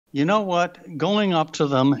You know what? Going up to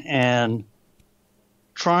them and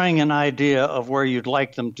trying an idea of where you'd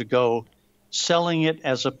like them to go, selling it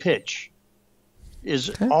as a pitch Okay.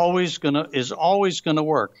 is always gonna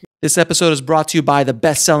work. This episode is brought to you by the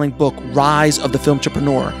best-selling book, Rise of the Film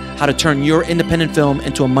Entrepreneur, How to Turn Your Independent Film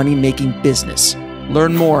into a Money-Making Business.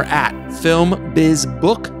 Learn more at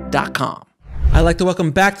filmbizbook.com. I'd like to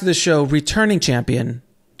welcome back to the show returning champion,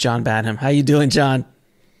 John Badham. How you doing, John?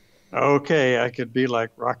 Okay, I could be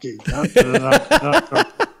like Rocky. Turn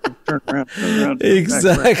around.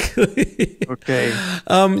 Exactly. Okay.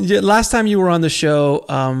 Last time you were on the show,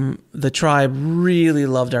 the tribe really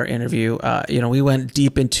loved our interview. We went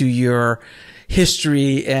deep into your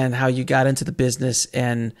history and how you got into the business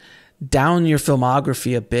and down your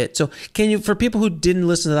filmography a bit. So can you, for people who didn't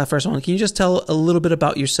listen to that first one, can you just tell a little bit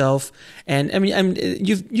about yourself? And I mean,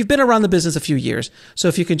 you've been around the business a few years. So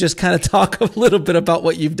if you can just kind of talk a little bit about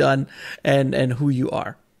what you've done and who you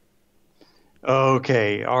are.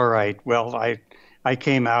 Okay. All right. Well, I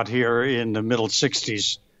came out here in the middle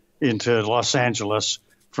 60s into Los Angeles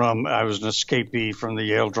I was an escapee from the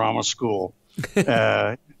Yale Drama School.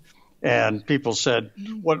 And people said,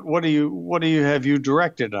 what do you have you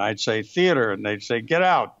directed? And I'd say theater, and they'd say, get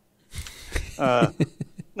out.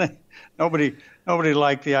 Nobody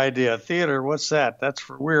liked the idea. Theater, what's that? That's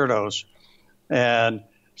for weirdos. And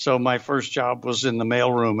so my first job was in the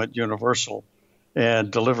mailroom at Universal and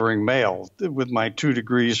delivering mail with my 2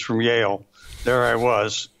 degrees from Yale. There I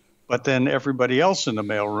was. But then everybody else in the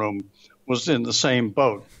mailroom was in the same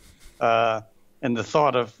boat. And the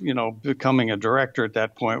thought of, becoming a director at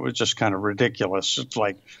that point was just kind of ridiculous. It's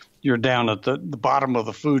like you're down at the bottom of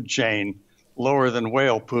the food chain, lower than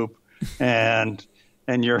whale poop, and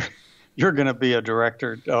you're going to be a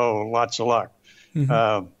director. Oh, lots of luck.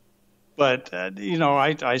 Mm-hmm. But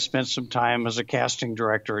I spent some time as a casting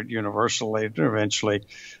director at Universal. They eventually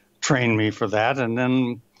trained me for that, and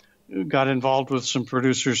then got involved with some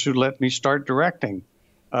producers who let me start directing.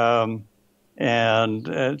 And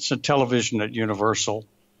it's a television at Universal.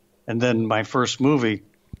 And then my first movie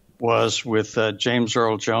was with James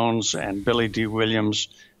Earl Jones and Billy D. Williams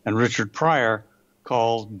and Richard Pryor,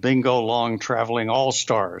 called Bingo Long Traveling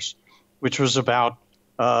All-Stars, which was about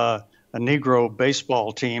a Negro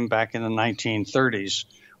baseball team back in the 1930s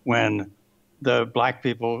when the black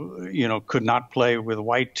people, could not play with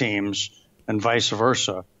white teams and vice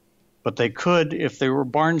versa. But they could if they were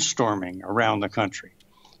barnstorming around the country.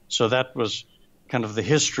 So that was kind of the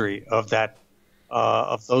history of that,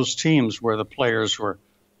 of those teams where the players were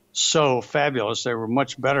so fabulous. They were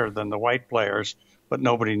much better than the white players, but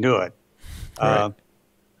nobody knew it. Right.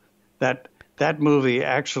 That movie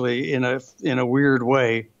actually, in a weird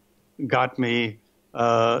way, got me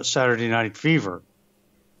Saturday Night Fever,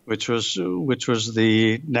 which was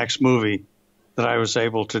the next movie that I was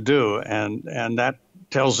able to do, and that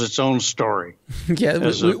tells its own story.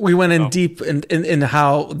 Yeah, we went in deep in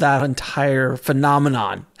how that entire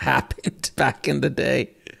phenomenon happened back in the day.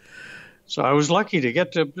 So I was lucky to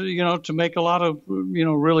get to make a lot of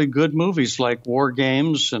really good movies like War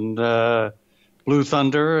Games and Blue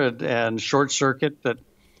Thunder and Short Circuit. That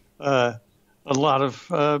a lot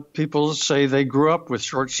of people say they grew up with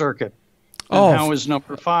Short Circuit. And how is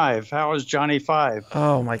Number 5? How is Johnny 5?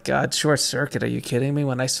 Oh my God, Short Circuit! Are you kidding me?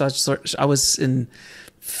 When I saw I was in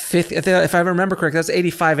fifth, if I remember correctly, that's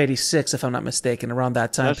 85, 86, if I'm not mistaken, around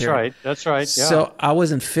that time period. That's right. Yeah. So I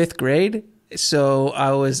was in 5th grade. So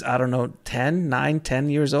I was, I don't know, 10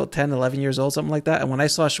 years old, 10, 11 years old, something like that. And when I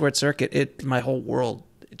saw Short Circuit, my whole world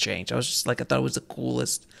changed. I was just like, I thought it was the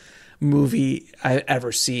coolest movie I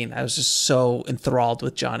ever seen. I was just so enthralled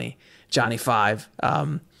with Johnny 5.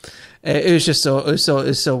 It was just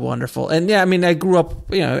so wonderful. And yeah, I mean, I grew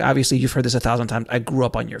up, obviously you've heard this 1,000 times. I grew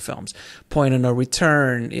up on your films. Point of No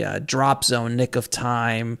Return, Drop Zone, Nick of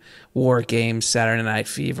Time, War Games, Saturday Night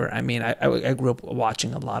Fever. I mean, I grew up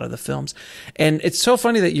watching a lot of the films. And it's so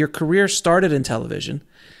funny that your career started in television,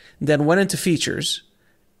 then went into features,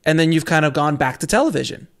 and then you've kind of gone back to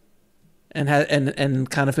television and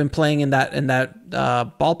kind of been playing in that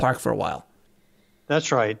ballpark for a while.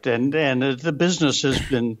 That's right. And the business has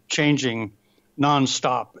been changing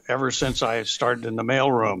nonstop ever since I started in the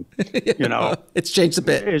mailroom. It's changed a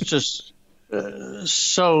bit. It's just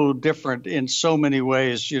so different in so many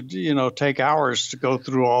ways. You take hours to go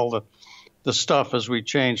through all the stuff as we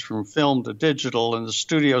changed from film to digital, and the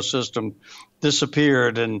studio system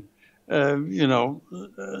disappeared, and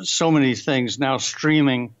so many things. Now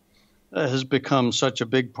streaming has become such a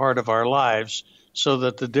big part of our lives, so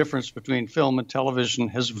that the difference between film and television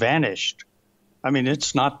has vanished. I mean,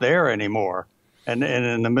 it's not there anymore. And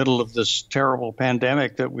in the middle of this terrible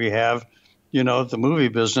pandemic that we have, the movie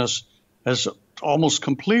business has almost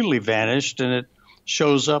completely vanished, and it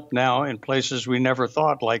shows up now in places we never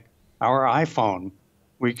thought, like our iPhone.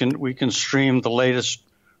 We can stream the latest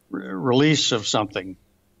release of something.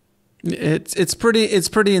 It's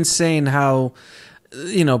pretty insane how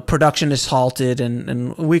production is halted,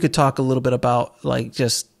 and we could talk a little bit about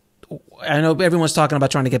I know everyone's talking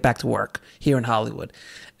about trying to get back to work here in Hollywood.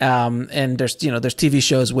 And there's TV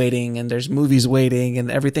shows waiting, and there's movies waiting,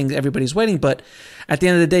 and everybody's waiting. But at the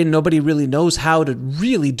end of the day, nobody really knows how to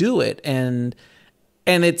really do it. And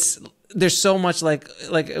there's so much like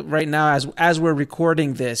right now, as we're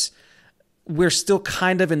recording this, we're still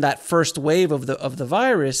kind of in that first wave of the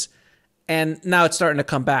virus, and now it's starting to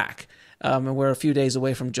come back. And we're a few days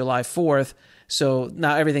away from July 4th. So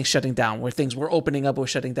now everything's shutting down. Where things were opening up, we're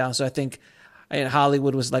shutting down. So I think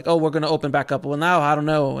Hollywood was like, oh, we're going to open back up. Well, now I don't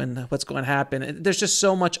know, and what's going to happen. There's just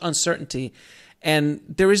so much uncertainty, and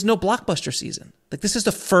there is no blockbuster season. Like, this is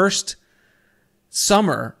the first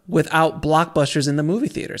summer without blockbusters in the movie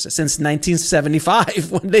theaters since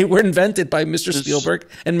 1975, when they were invented by Mr. Spielberg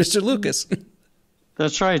and Mr. Lucas.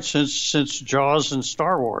 That's right. Since Jaws and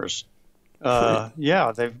Star Wars,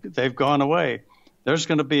 yeah, they've gone away. There's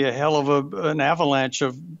going to be a hell of an avalanche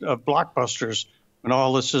of blockbusters when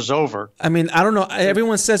all this is over. I mean, I don't know.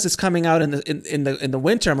 Everyone says it's coming out in the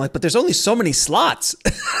winter. I'm like, but there's only so many slots.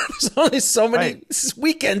 There's only so many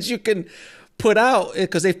weekends you can put out,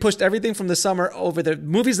 because they've pushed everything from the summer over. The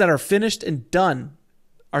movies that are finished and done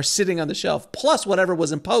are sitting on the shelf, plus whatever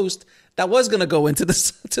was in post that was going to go into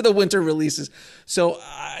the winter releases. So,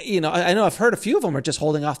 I know I've heard a few of them are just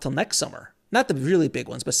holding off till next summer. Not the really big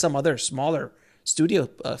ones, but some other smaller studio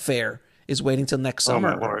fare is waiting till next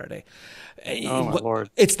summer already. Oh, my Lord.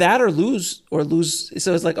 It's that or lose.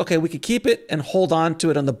 So it's like, okay, we could keep it and hold on to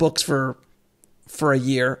it on the books for a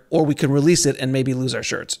year, or we can release it and maybe lose our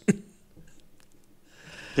shirts.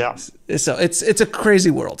 Yeah. So it's a crazy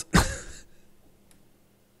world.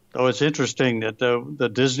 Oh, it's interesting that the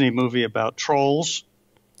Disney movie about trolls.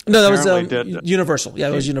 No, that was Universal. Yeah,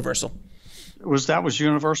 it was Universal. Was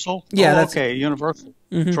Universal? Yeah, that's okay. Universal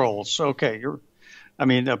Trolls. Okay,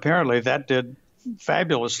 apparently that did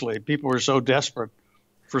fabulously. People were so desperate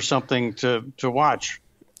for something to watch.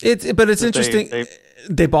 But it's interesting.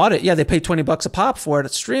 They bought it. Yeah, they paid $20 a pop for it.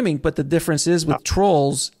 It's streaming. But the difference is with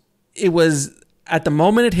Trolls, it was at the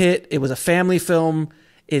moment it hit. It was a family film.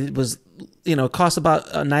 It was it cost about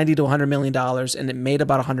 $90 to $100 million, and it made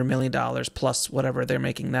about $100 million plus whatever they're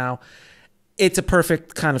making now. It's a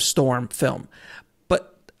perfect kind of storm film.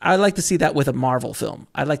 But I'd like to see that with a Marvel film.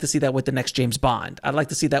 I'd like to see that with the next James Bond. I'd like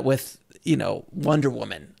to see that with, Wonder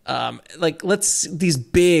Woman. These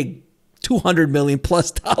big $200 million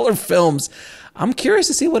plus films. I'm curious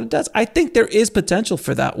to see what it does. I think there is potential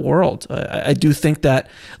for that world. I do think that,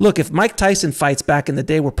 look, if Mike Tyson fights back in the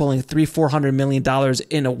day, we're pulling $400 million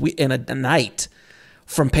in a night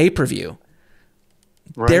from pay-per-view.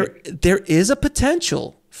 Right. There is a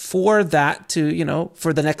potential for that to,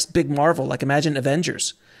 for the next big Marvel. Like, imagine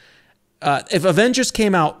Avengers. If Avengers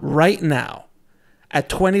came out right now at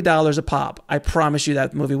 $20 a pop, I promise you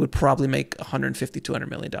that movie would probably make $150, $200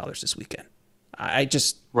 million this weekend. I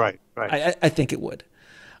think it would.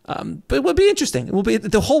 But it would be interesting. It will be.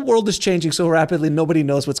 The whole world is changing so rapidly. Nobody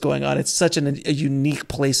knows what's going on. It's such a unique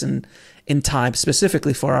place in time,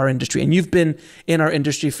 specifically for our industry. And you've been in our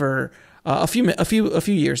industry for a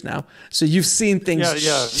few years now, so you've seen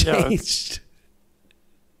things change.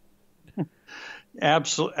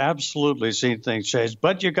 Absolutely seen things change.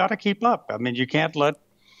 But you got to keep up. I mean, you can't let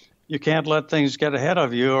things get ahead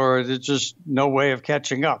of you, or there's just no way of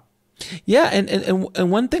catching up. Yeah,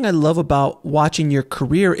 and one thing I love about watching your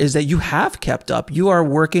career is that you have kept up. You are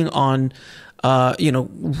working on,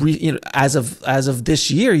 as of this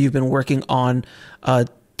year, you've been working on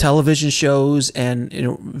television shows and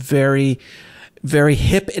very, very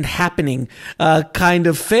hip and happening kind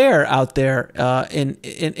of fare out there, and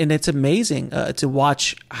it's amazing to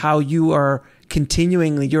watch how you are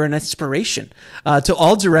continuingly. You're an inspiration to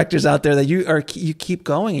all directors out there that you keep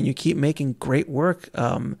going and you keep making great work.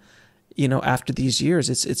 After these years,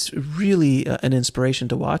 it's really an inspiration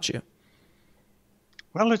to watch you.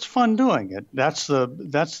 Well, it's fun doing it. That's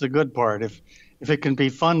the good part. If it can be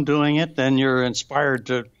fun doing it, then you're inspired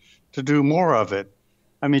to do more of it.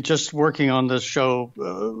 I mean, just working on this show,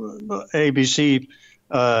 ABC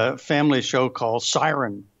family show called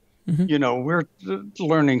Siren. Mm-hmm. We're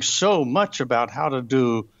learning so much about how to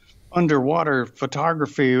do underwater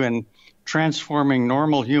photography and transforming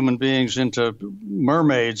normal human beings into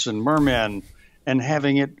mermaids and mermen and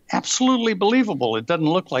having it absolutely believable. It doesn't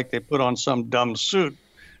look like they put on some dumb suit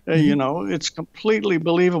You know, it's completely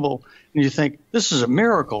believable. And you think, this is a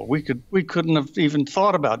miracle. We couldn't have even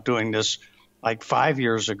thought about doing this like 5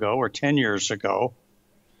 years ago or 10 years ago.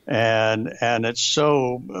 And it's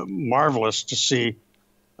so marvelous to see,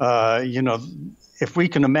 you know, if we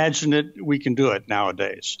can imagine it, we can do it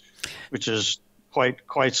nowadays, which is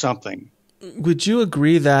quite something. Would you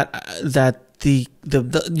agree that the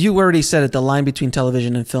you already said it, the line between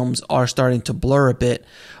television and films are starting to blur a bit,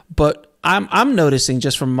 but I'm noticing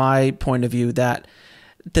just from my point of view that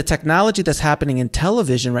the technology that's happening in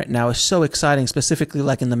television right now is so exciting, specifically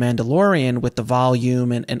like in The Mandalorian with the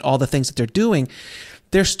volume and all the things that they're doing.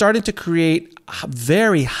 They're starting to create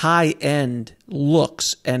very high-end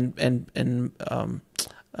looks and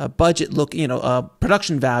budget look, you know,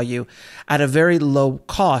 production value at a very low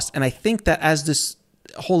cost. And I think that as this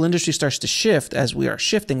whole industry starts to shift, as we are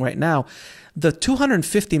shifting right now, the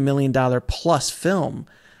 $250 million plus film,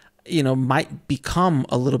 you know, might become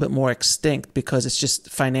a little bit more extinct because it's just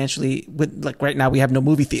financially, like right now we have no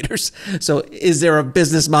movie theaters. So is there a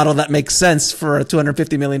business model that makes sense for a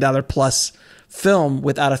 $250 million plus film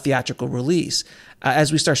without a theatrical release?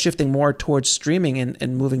 As we start shifting more towards streaming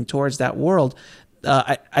and moving towards that world,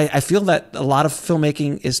 I feel that a lot of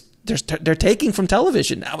filmmaking is they're taking from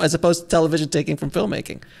television now, as opposed to television taking from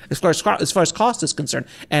filmmaking, as far as cost is concerned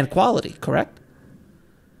and quality. Correct?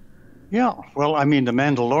 Yeah. Well, I mean, The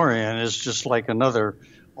Mandalorian is just like another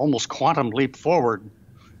almost quantum leap forward.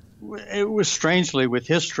 It was strangely with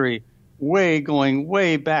history going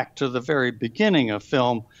way back to the very beginning of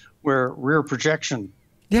film, where rear projection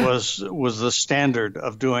was the standard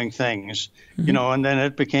of doing things, you know, and then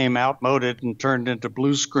it became outmoded and turned into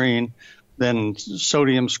blue screen, then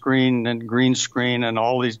sodium screen and green screen and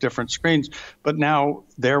all these different screens. But now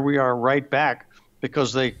there we are right back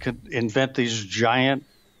because they could invent these giant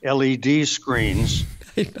LED screens.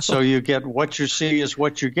 So you get what you see is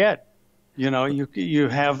what you get. You know, you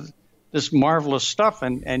have this marvelous stuff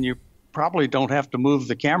and you probably don't have to move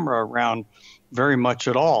the camera around very much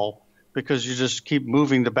at all, because you just keep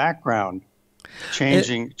moving the background,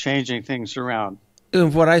 changing things around.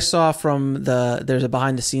 What I saw from there's a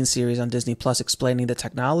behind the scenes series on Disney Plus explaining the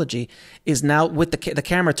technology is now with the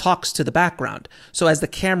camera talks to the background. So as the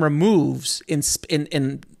camera moves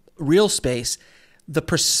in real space, the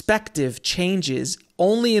perspective changes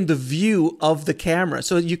only in the view of the camera.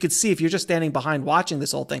 So you could see, if you're just standing behind watching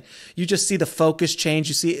this whole thing, you just see the focus change,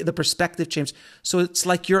 you see the perspective change. So it's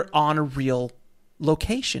like you're on a real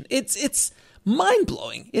location. It's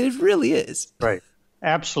mind-blowing. It really is. Right.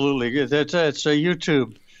 Absolutely. It's a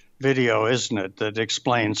YouTube video, isn't it, that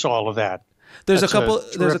explains all of that. There's a couple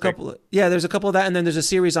of that, and then there's a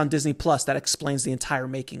series on Disney Plus that explains the entire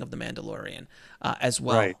making of The Mandalorian as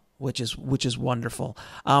well, right, which is wonderful.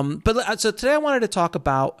 So today I wanted to talk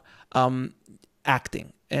about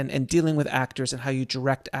acting and dealing with actors and how you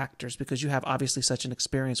direct actors, because you have obviously such an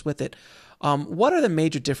experience with it. What are the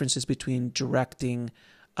major differences between directing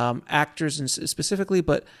actors and specifically,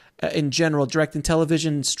 but in general, directing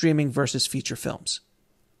television, streaming versus feature films?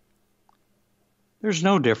 There's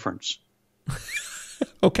no difference.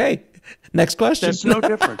 Okay. Next question. There's no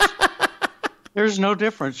difference. There's no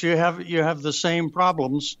difference. You have the same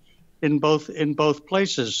problems in both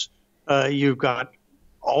places. You've got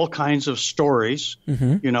all kinds of stories.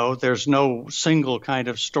 Mm-hmm. You know, there's no single kind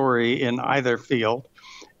of story in either field,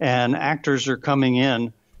 and actors are coming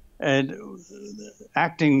in and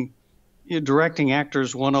directing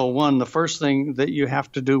actors 101. The first thing that you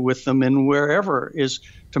have to do with them in wherever is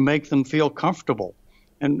to make them feel comfortable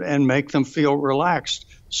and make them feel relaxed.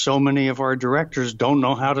 So many of our directors don't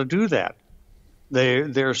know how to do that.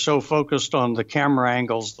 They're so focused on the camera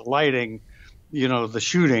angles, the lighting, you know, the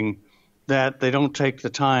shooting, that they don't take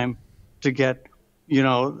the time to get, you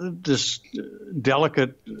know, this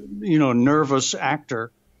delicate, you know, nervous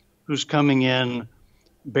actor who's coming in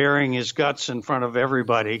bearing his guts in front of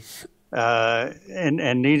everybody,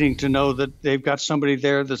 and needing to know that they've got somebody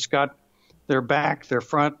there that's got their back, their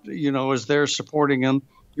front, you know, is there supporting them.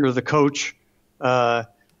 You're the coach,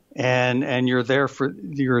 and you're there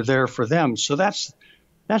for them. So that's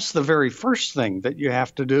the very first thing that you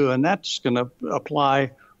have to do, and that's going to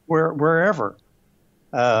apply wherever.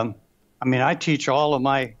 I mean, I teach all of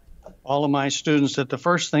my students that the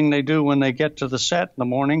first thing they do when they get to the set in the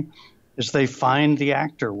morning is they find the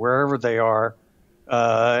actor wherever they are,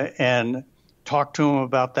 and talk to them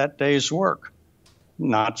about that day's work.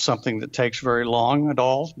 Not something that takes very long at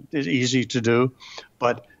all. It's easy to do,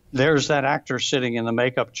 but there's that actor sitting in the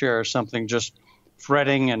makeup chair or something, just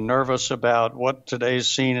fretting and nervous about what today's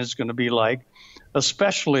scene is going to be like,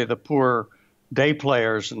 especially the poor day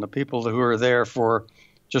players and the people who are there for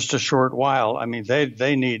just a short while. I mean,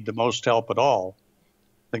 they need the most help at all.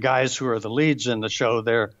 The guys who are the leads in the show,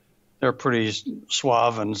 they're pretty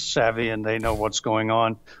suave and savvy, and they know what's going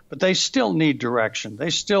on, but they still need direction. They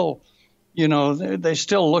still, they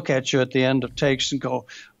still look at you at the end of takes and go,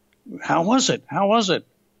 how was it? How was it?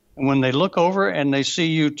 And when they look over and they see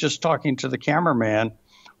you just talking to the cameraman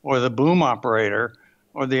or the boom operator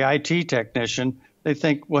or the IT technician, they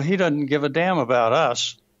think, well, he doesn't give a damn about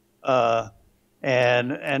us.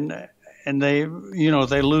 And they,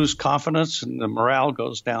 they lose confidence and the morale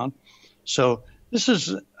goes down. So this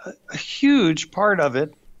is a huge part of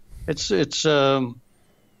it. It's it's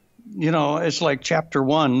like chapter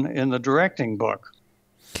 1 in the directing book.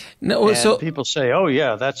 No, and so people say, "Oh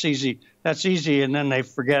yeah, that's easy. That's easy," and then they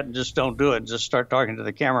forget and just don't do it. And just start talking to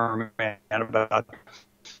the cameraman about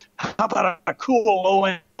how about a cool low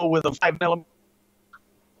angle with a 5mm.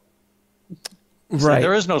 Right. So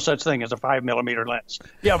there is no such thing as a 5mm lens.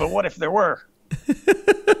 Yeah, but what if there were?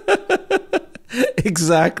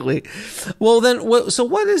 Exactly. Well, then, so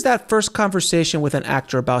what does that first conversation with an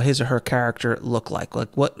actor about his or her character look like? Like,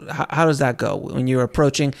 how does that go when you're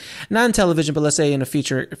approaching, not in television, but let's say in a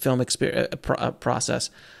feature film process?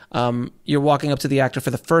 You're walking up to the actor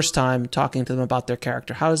for the first time, talking to them about their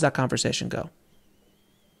character. How does that conversation go?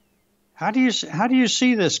 How do you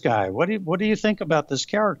see this guy? What do you think about this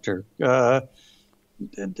character?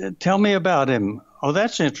 Tell me about him. Oh,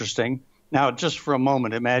 that's interesting. Now, just for a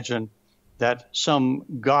moment, imagine that some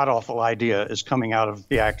god-awful idea is coming out of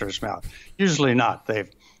the actor's mouth. Usually not.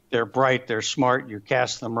 They're bright, they're smart, you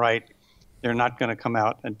cast them right. They're not going to come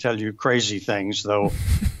out and tell you crazy things, though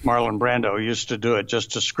Marlon Brando used to do it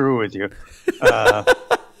just to screw with you.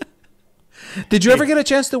 Did you ever get a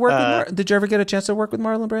chance to work with Did you ever get a chance to work with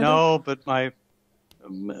Marlon Brando? No, but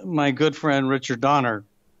my good friend Richard Donner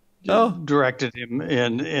directed him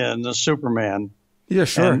in the Superman. Yeah,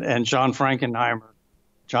 sure. And John Frankenheimer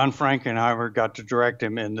got to direct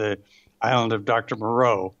him in the Island of Dr.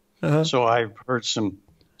 Moreau. Uh-huh. So I've heard some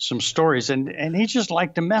stories, and he just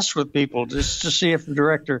liked to mess with people just to see if the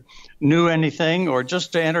director knew anything or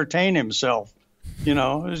just to entertain himself.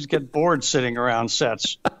 Just get bored sitting around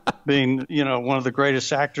sets, being one of the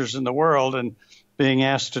greatest actors in the world and being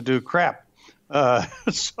asked to do crap.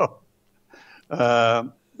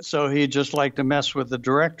 So he just liked to mess with the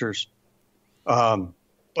directors.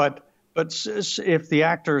 But if the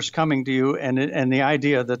actor is coming to you and the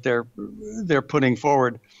idea that they're putting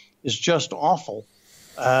forward is just awful,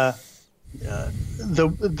 the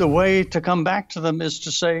way to come back to them is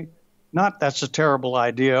to say, not that's a terrible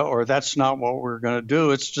idea or that's not what we're going to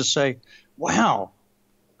do. It's to say, wow,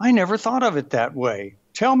 I never thought of it that way.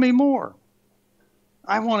 Tell me more.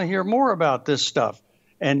 I want to hear more about this stuff.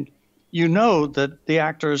 And that the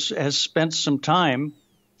actor has spent some time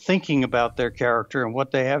thinking about their character and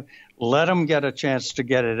what they have. Let them get a chance to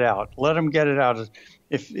get it out. Let them get it out.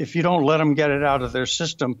 If you don't let them get it out of their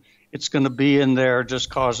system, it's going to be in there just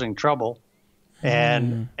causing trouble.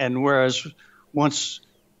 And whereas once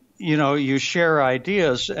you share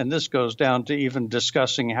ideas, and this goes down to even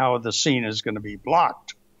discussing how the scene is going to be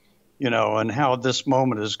blocked, and how this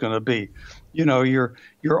moment is going to be. You're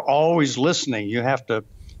always listening. You have to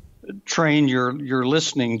train your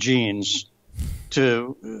listening genes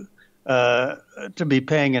to be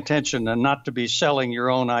paying attention and not to be selling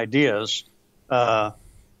your own ideas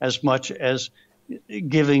as much as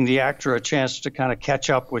giving the actor a chance to kind of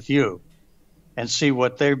catch up with you and see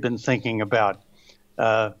what they've been thinking about.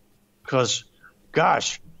 Because,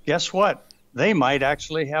 gosh, guess what? They might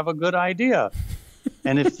actually have a good idea.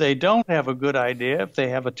 And if they don't have a good idea, if they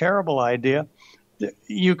have a terrible idea,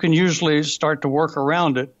 you can usually start to work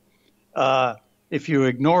around it. If you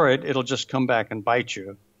ignore it, it'll just come back and bite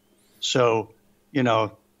you. So,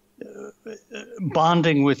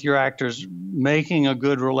 bonding with your actors, making a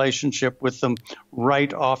good relationship with them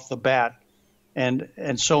right off the bat,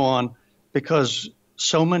 and so on, because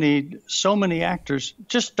so many actors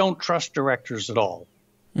just don't trust directors at all.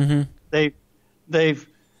 Mm-hmm. They've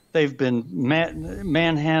been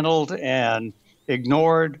manhandled and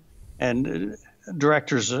ignored, and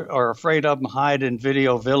directors are afraid of them, hide in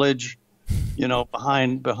Video Village,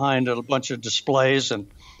 behind a bunch of displays and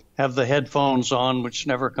have the headphones on, which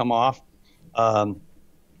never come off. And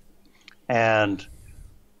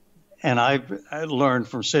I learned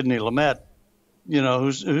from Sidney Lumet,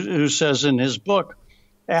 who says in his book,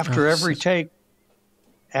 after every take,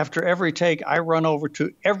 I run over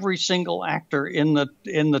to every single actor in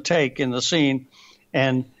the scene,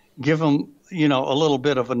 and give them, a little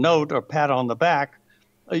bit of a note or pat on the back,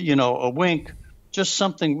 a wink, just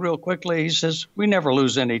something real quickly. He says, we never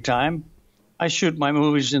lose any time. I shoot my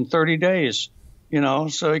movies in 30 days.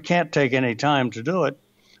 so it can't take any time to do it,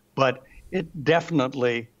 but it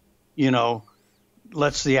definitely,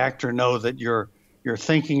 lets the actor know that you're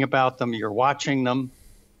thinking about them, you're watching them,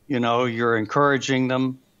 you're encouraging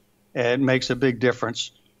them. It makes a big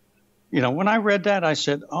difference. When I read that, I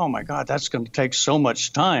said, oh my God, that's going to take so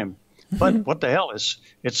much time. But what the hell it's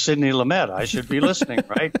Sidney Lumet. I should be listening,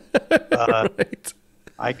 right?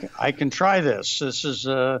 Right. I can try this. This is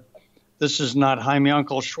not Jaime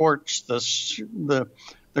Uncle Schwartz, the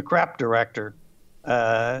crap director.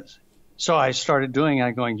 So I started doing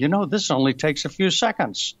it, going, this only takes a few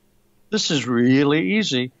seconds. This is really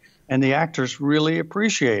easy, and the actors really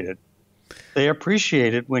appreciate it. They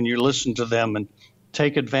appreciate it when you listen to them and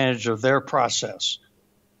take advantage of their process,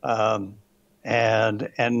 and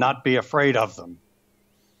not be afraid of them.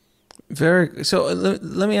 So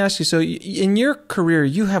let me ask you. So in your career,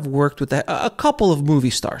 you have worked with a couple of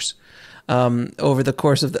movie stars over the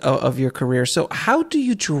course of your career. So how do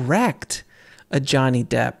you direct a Johnny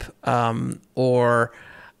Depp or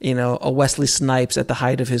a Wesley Snipes at the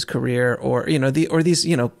height of his career, or these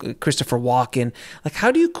Christopher Walken? Like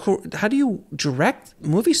how do you direct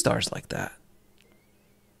movie stars like that?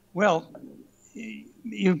 Well,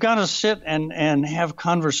 you've got to sit and have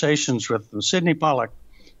conversations with them. Sidney Pollack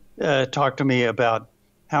talked to me about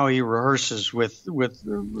how he rehearses with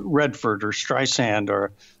Redford or Streisand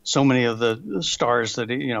or so many of the stars that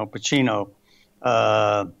Pacino,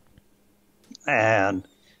 and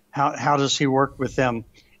how does he work with them?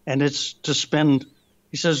 And it's to spend.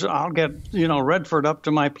 He says, I'll get Redford up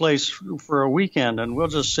to my place for a weekend, and we'll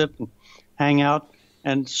just sit and hang out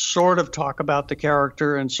and sort of talk about the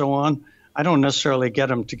character and so on. I don't necessarily get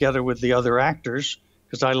them together with the other actors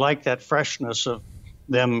because I like that freshness of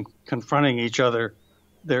them confronting each other.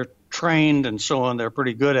 They're trained and so on. They're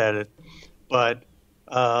pretty good at it. But,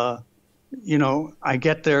 I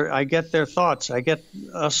get their thoughts. I get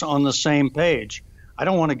us on the same page. I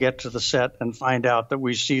don't want to get to the set and find out that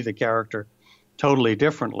we see the character totally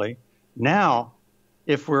differently. Now,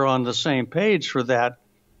 if we're on the same page for that,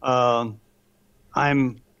 I'm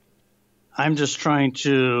just trying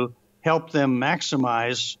to help them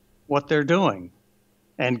maximize what they're doing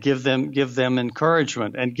and give them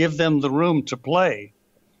encouragement and give them the room to play.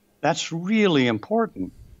 That's really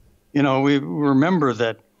important. We remember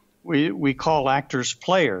that we call actors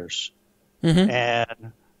players,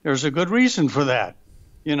 and there's a good reason for that.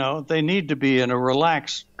 They need to be in a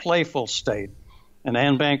relaxed, playful state. And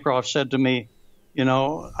Anne Bancroft said to me,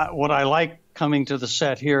 what I like coming to the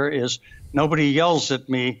set here is nobody yells at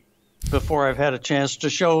me before I've had a chance to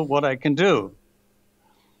show what I can do.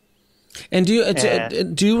 And do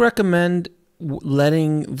you recommend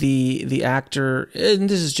letting the actor, and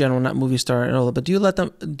this is general, not movie star and all, but do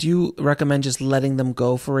you recommend just letting them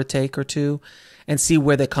go for a take or two and see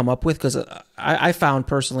where they come up with? Because I found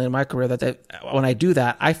personally in my career that when I do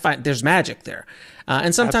that, I find there's magic there,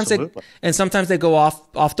 and sometimes they go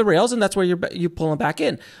off the rails, and that's where you pull them back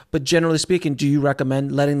in. But generally speaking, do you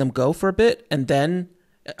recommend letting them go for a bit and then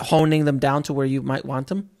honing them down to where you might want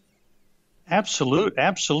them?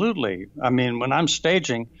 Absolutely. I mean, when I'm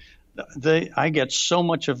staging, I get so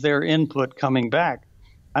much of their input coming back.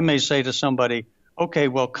 I may say to somebody, okay,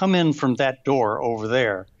 well, come in from that door over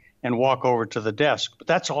there and walk over to the desk. But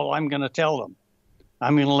that's all I'm going to tell them.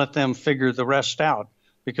 I'm going to let them figure the rest out,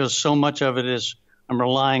 because so much of it is I'm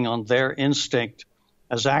relying on their instinct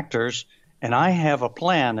as actors, and I have a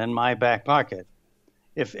plan in my back pocket.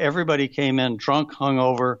 If everybody came in drunk,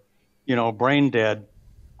 hungover, brain dead,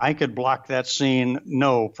 I could block that scene,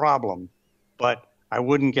 no problem. But I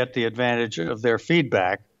wouldn't get the advantage of their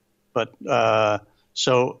feedback. But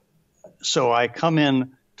so I come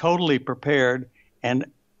in totally prepared, and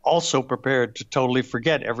also prepared to totally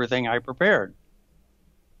forget everything I prepared,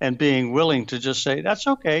 and being willing to just say, that's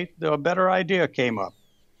okay, a better idea came up.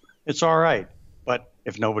 It's all right. But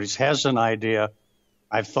if nobody has an idea,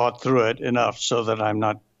 I've thought through it enough so that I'm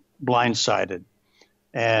not blindsided.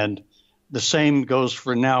 And the same goes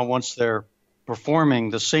for now. Once they're performing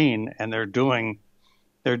the scene and they're doing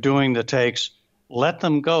the takes, let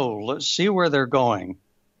them go. Let's see where they're going.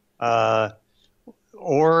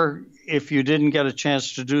 Or if you didn't get a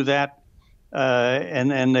chance to do that,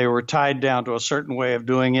 and they were tied down to a certain way of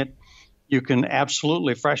doing it, you can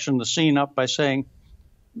absolutely freshen the scene up by saying,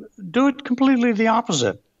 do it completely the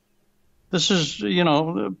opposite. This is,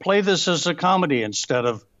 play this as a comedy instead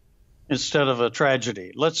of a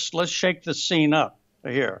tragedy. Let's shake the scene up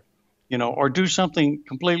here, or do something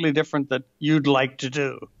completely different that you'd like to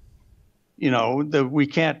do. That we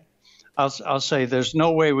can't. I'll say there's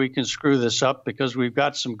no way we can screw this up because we've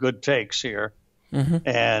got some good takes here,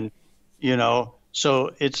 and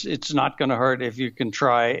So it's not going to hurt if you can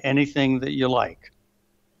try anything that you like.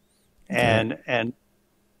 Okay. And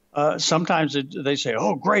sometimes they say,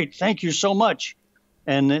 "Oh, great, thank you so much,"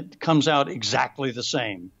 and it comes out exactly the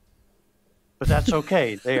same. But that's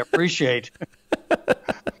okay. They appreciate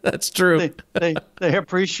That's true. they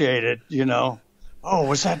appreciate it. Oh,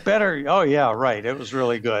 was that better? Oh, yeah, right. It was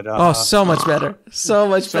really good. Oh, so much better. So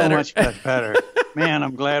much So better. much better. Man,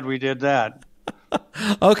 I'm glad we did that.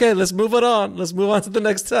 Okay, let's move it on. Let's move on to the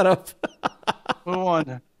next setup. Move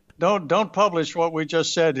on. Don't publish what we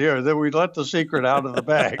just said here. That we let the secret out of the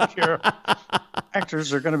bag here.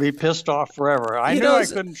 Actors are going to be pissed off forever. I knew I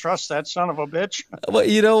couldn't trust that son of a bitch. Well,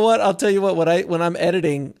 you know what? I'll tell you what. When I'm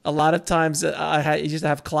editing, a lot of times I used to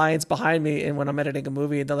have clients behind me, and when I'm editing a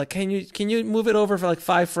movie, and they're like, "Can you move it over for like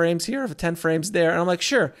 5 frames here, for 10 frames there?" And I'm like,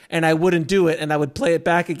 "Sure." And I wouldn't do it, and I would play it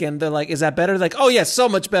back again. They're like, "Is that better?" They're like, "Oh yeah, so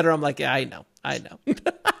much better." I'm like, "Yeah, I know."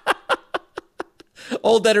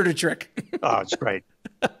 Old editor trick. Oh, it's great.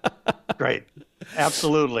 Great.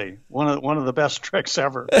 Absolutely. One of the best tricks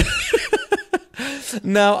ever.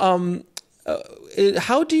 Now,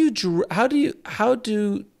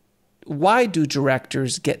 why do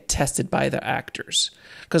directors get tested by their actors?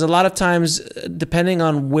 Because a lot of times, depending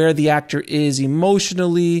on where the actor is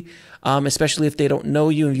emotionally, especially if they don't know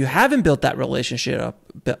you and you haven't built that relationship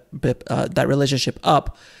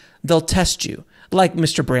up, they'll test you, like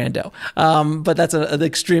Mr. Brando. But that's an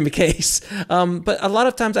extreme case. But a lot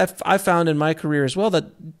of times I've found in my career as well that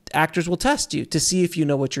actors will test you to see if you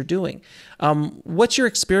know what you're doing. What's your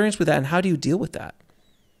experience with that, and how do you deal with that?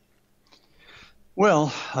 Well,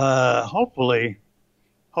 hopefully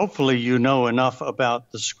you know enough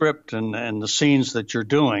about the script and the scenes that you're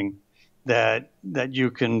doing that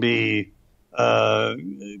you can be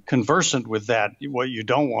conversant with that. What you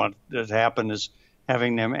don't want to happen is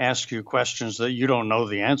having them ask you questions that you don't know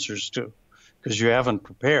the answers to because you haven't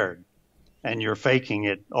prepared and you're faking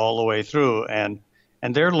it all the way through. And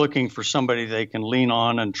they're looking for somebody they can lean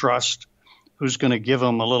on and trust, who's going to give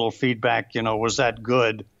them a little feedback, was that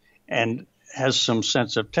good, and has some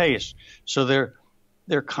sense of taste. So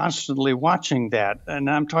they're constantly watching that. And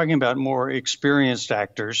I'm talking about more experienced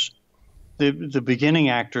actors. The beginning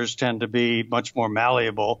actors tend to be much more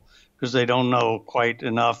malleable because they don't know quite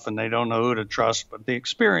enough and they don't know who to trust. But the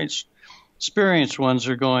experienced ones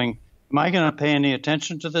are going, am I going to pay any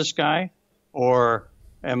attention to this guy? Or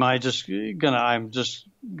am I just I'm just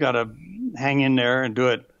got to hang in there and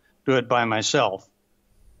do it by myself?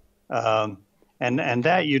 And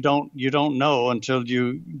that you don't know until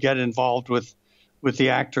you get involved with the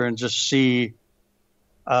actor and just see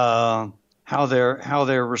how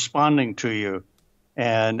they're responding to you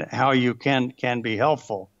and how you can be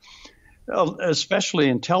helpful. Especially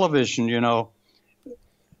in television,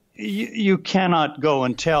 you cannot go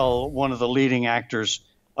and tell one of the leading actors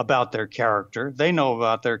about their character. They know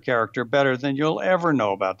about their character better than you'll ever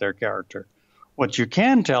know about their character. What you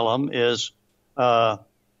can tell them is,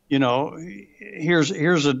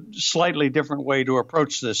 here's a slightly different way to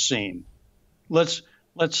approach this scene. Let's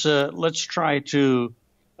try to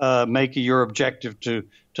make your objective to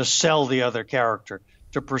sell the other character,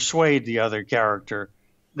 to persuade the other character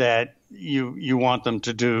that you want them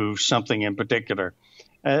to do something in particular,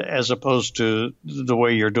 as opposed to the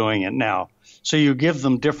way you're doing it now. So you give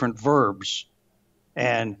them different verbs,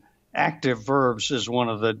 and active verbs is one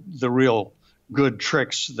of the real good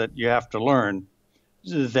tricks that you have to learn.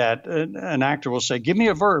 That an actor will say, "Give me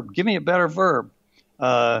a verb. Give me a better verb."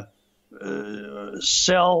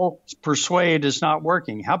 Sell, persuade is not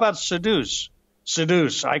working. How about seduce?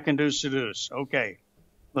 Seduce. I can do seduce. Okay,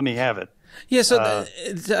 let me have it. Yeah, so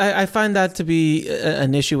I find that to be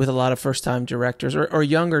an issue with a lot of first-time directors or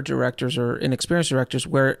younger directors or inexperienced directors,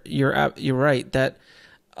 where you're right that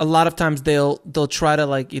a lot of times they'll try to,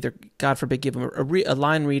 like, either, God forbid, give them a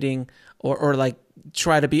line reading or like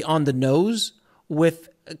try to be on the nose with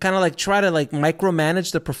kind of like try to like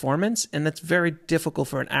micromanage the performance, and that's very difficult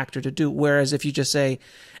for an actor to do. Whereas if you just say,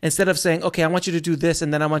 instead of saying, okay, I want you to do this,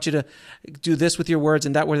 and then I want you to do this with your words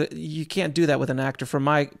and that word, you can't do that with an actor from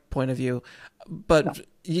my point of view. But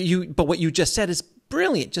but what you just said is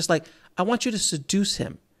brilliant. Just like, I want you to seduce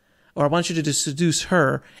him, or I want you to seduce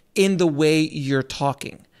her in the way you're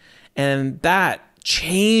talking. And that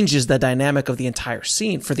changes the dynamic of the entire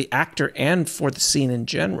scene for the actor and for the scene in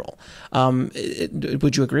general.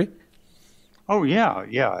 Would you agree? Oh yeah.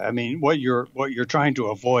 I mean, what you're trying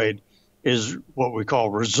to avoid is what we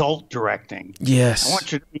call result directing. Yes. I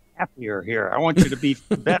want you to be happier here. I want you to be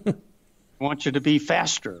better. I want you to be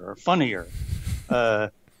faster or funnier.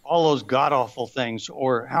 All those god awful things.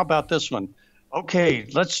 Or how about this one? Okay,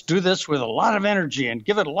 let's do this with a lot of energy and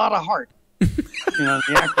give it a lot of heart. The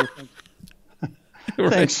actor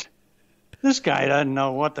Right. thinks, this guy doesn't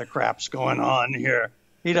know what the crap's going on here.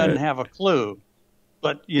 He doesn't have a clue.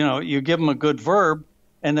 But, you give them a good verb,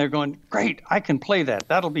 and they're going, great, I can play that.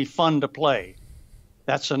 That'll be fun to play.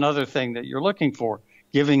 That's another thing that you're looking for,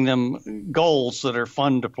 giving them goals that are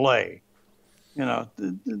fun to play,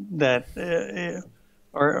 that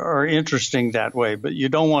are interesting that way. But you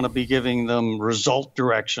don't want to be giving them result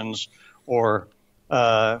directions or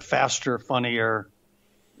faster, funnier,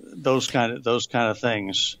 those kind of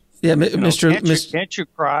things. Yeah, Mr. Can't you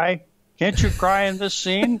cry? Can't you cry in this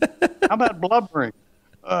scene? How about blubbering?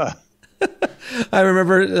 I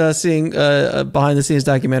remember seeing a behind-the-scenes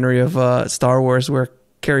documentary of Star Wars where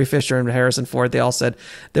Carrie Fisher and Harrison Ford, they all said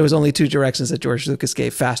there was only two directions that George Lucas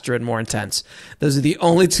gave: faster and more intense. Those are the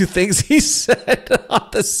only two things he said on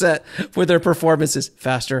the set for their performances: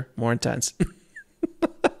 faster, more intense.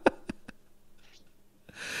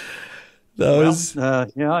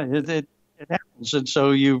 It happens. And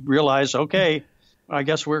so you realize, okay, I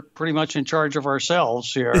guess we're pretty much in charge of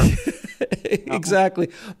ourselves here.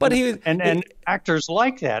 Exactly. But and actors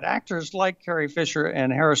like that, actors like Carrie Fisher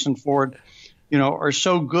and Harrison Ford, are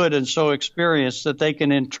so good and so experienced that they can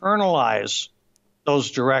internalize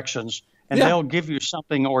those directions, and they'll give you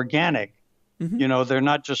something organic. Mm-hmm. They're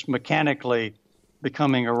not just mechanically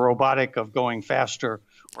becoming a robotic of going faster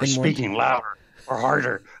or speaking louder or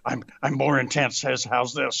harder. I'm more intense.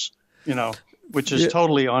 How's this? Which is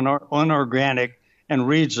totally unorganic and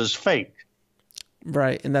reads as fake.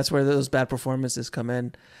 Right, and that's where those bad performances come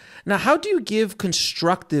in. Now, how do you give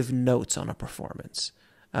constructive notes on a performance?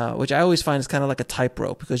 Which I always find is kind of like a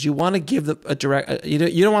tightrope, because you want to give a direct. You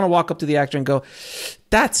don't want to walk up to the actor and go,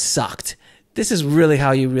 "That sucked." This is really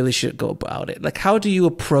how you really should go about it. Like, how do you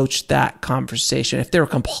approach that conversation if they're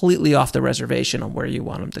completely off the reservation on where you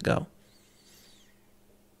want them to go?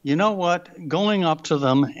 You know what? Going up to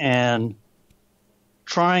them and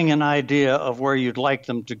trying an idea of where you'd like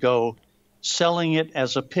them to go, selling it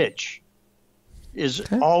as a pitch, is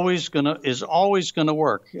always gonna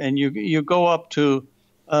work. And you go up to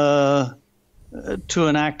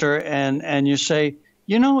an actor and you say,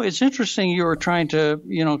 it's interesting you were trying to,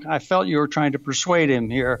 I felt you were trying to persuade him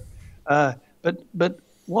here, but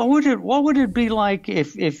what would it be like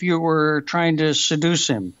if you were trying to seduce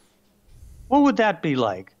him? What would that be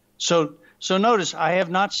like? So notice, I have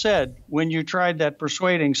not said when you tried that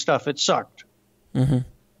persuading stuff, it sucked. Mm-hmm.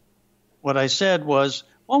 What I said was,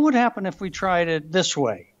 what would happen if we tried it this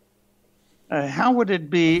way? How would it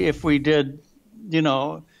be if we did,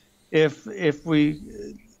 what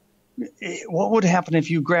would happen if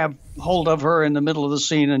you grab hold of her in the middle of the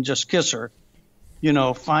scene and just kiss her?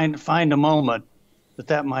 Find a moment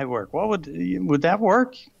that might work. Would that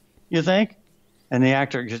work, you think? And the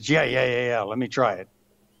actor goes, yeah. Let me try it.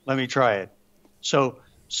 So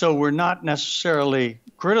we're not necessarily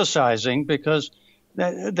criticizing, because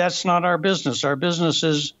that's not our business. Our business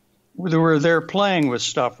is we're there playing with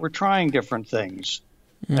stuff. We're trying different things,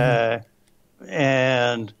 and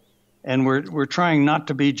we're trying not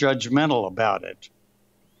to be judgmental about it,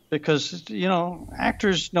 because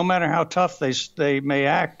actors, no matter how tough they may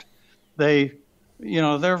act, they're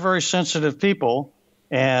very sensitive people,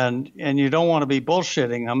 and you don't want to be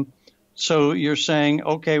bullshitting them. So you're saying,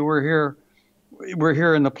 okay, we're here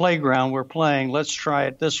in the playground, we're playing, let's try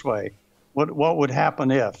it this way. What would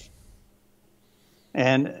happen if?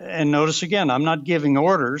 And notice again, I'm not giving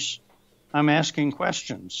orders, I'm asking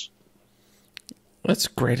questions. That's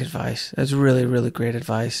great advice. That's really, really great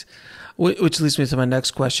advice. Which leads me to my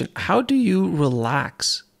next question. How do you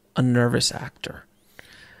relax a nervous actor?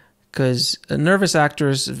 Because a nervous actor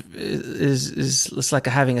is like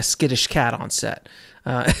having a skittish cat on set.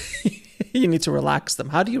 You need to relax them.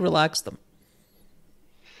 How do you relax them?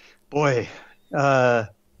 Boy,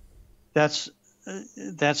 that's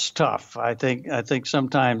tough. I think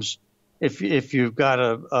sometimes if you've got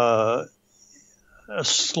a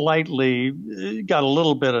little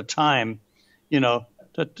bit of time, to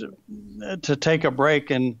take a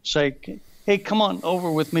break and say, hey, come on over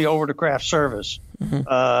with me over to craft service.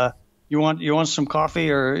 Mm-hmm. You want some coffee,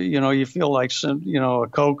 or you feel like some a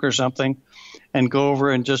Coke or something, and go over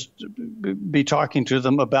and just be talking to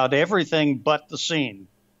them about everything but the scene.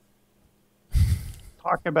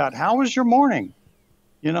 Talk about, how was your morning?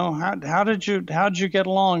 How did you get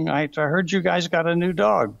along? I heard you guys got a new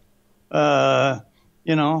dog. How's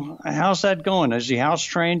that going? Is he house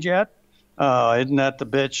trained yet? Isn't that the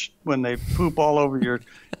bitch when they poop all over your,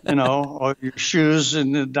 all your shoes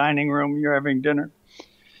in the dining room you're having dinner?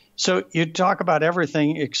 So you talk about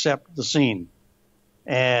everything except the scene.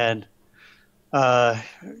 And Uh,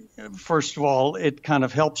 First of all, it kind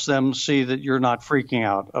of helps them see that you're not freaking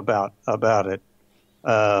out about it.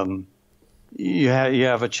 Um, you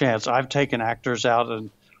have a chance. I've taken actors out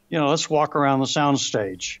and, let's walk around the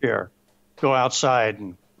soundstage here, go outside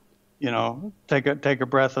and, take a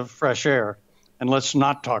breath of fresh air, and let's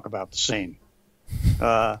not talk about the scene.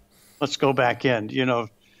 Let's go back in.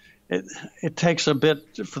 It takes a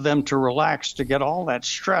bit for them to relax, to get all that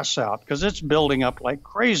stress out, because it's building up like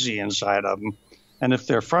crazy inside of them. And if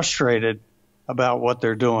they're frustrated about what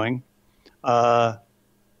they're doing, I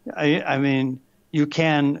mean, you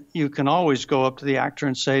can always go up to the actor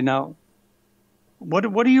and say, "Now, what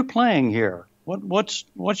are you playing here?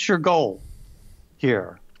 What's your goal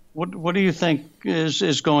here? What do you think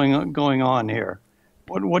is going on here?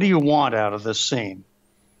 What do you want out of this scene?"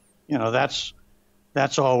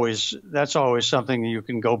 That's always something you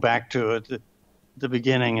can go back to at the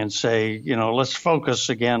beginning and say, let's focus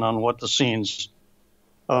again on what the scene's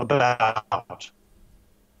about.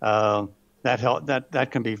 That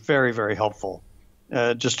can be very, very helpful,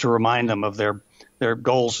 just to remind them of their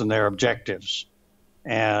goals and their objectives,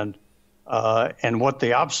 and what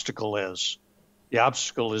the obstacle is. The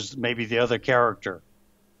obstacle is maybe the other character.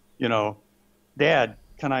 Dad,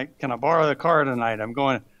 can I borrow the car tonight? I'm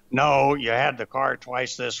going. No, you had the car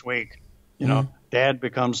twice this week. Dad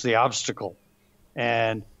becomes the obstacle.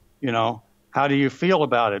 And, how do you feel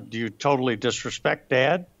about it? Do you totally disrespect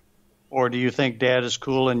Dad? Or do you think Dad is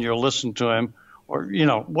cool and you'll listen to him? Or,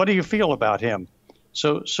 what do you feel about him?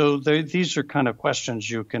 So these are kind of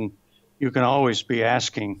questions you can always be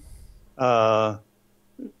asking the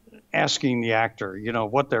actor,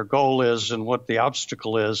 what their goal is and what the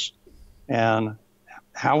obstacle is. And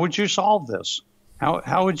how would you solve this?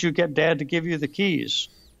 How would you get Dad to give you the keys?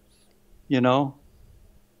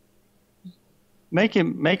 Make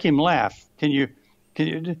him laugh. Can you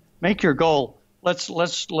make your goal? Let's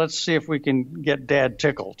see if we can get Dad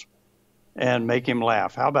tickled and make him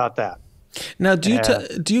laugh. How about that? Now, do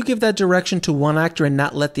you give that direction to one actor and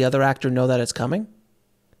not let the other actor know that it's coming?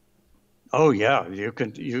 Oh yeah, you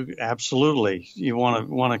absolutely. You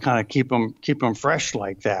want to kind of keep them fresh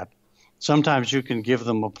like that. Sometimes you can give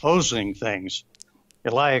them opposing things.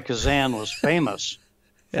 Elia Kazan was famous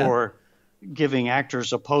for giving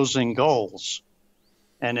actors opposing goals.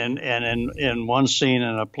 And in one scene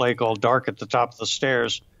in a play called Dark at the Top of the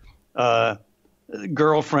Stairs,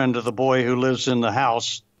 girlfriend of the boy who lives in the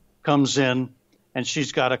house comes in and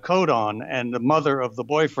she's got a coat on, and the mother of the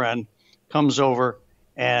boyfriend comes over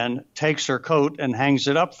and takes her coat and hangs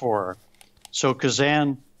it up for her. So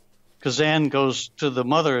Kazan goes to the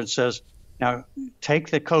mother and says, "Now take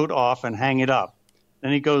the coat off and hang it up."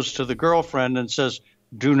 Then he goes to the girlfriend and says,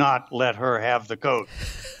 "Do not let her have the coat."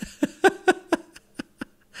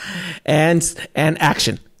 and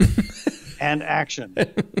action. And action.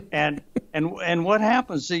 And what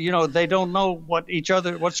happens? They don't know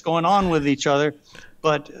what's going on with each other,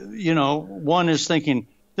 but one is thinking,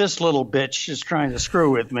 "This little bitch is trying to screw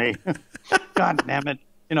with me." God damn it.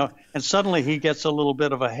 And suddenly he gets a little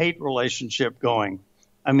bit of a hate relationship going.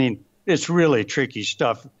 I mean, it's really tricky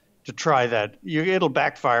stuff to try that. It'll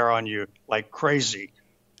backfire on you like crazy.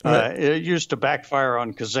 Right. It used to backfire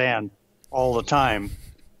on Kazan all the time,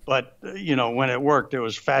 but when it worked, it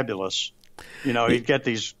was fabulous. You'd get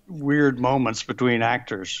these weird moments between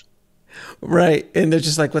actors. Right, and they're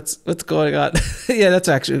just like, "What's going on?" Yeah, that's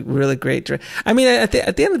actually really great. I mean, at the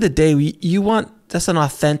end of the day, you want that's an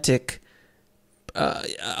authentic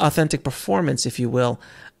performance, if you will,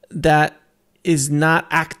 that is not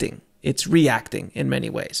acting. It's reacting in many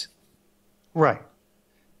ways. Right.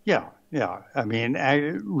 Yeah. I mean,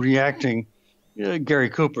 reacting. Gary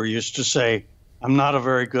Cooper used to say, "I'm not a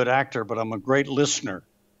very good actor, but I'm a great listener."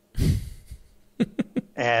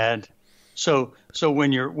 And so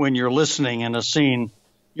when you're listening in a scene,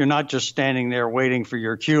 you're not just standing there waiting for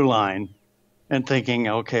your cue line and thinking,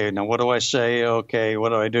 "Okay, now what do I say? Okay, what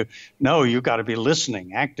do I do?" No, you got to be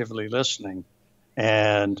listening, actively listening,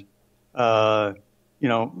 and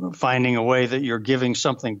finding a way that you're giving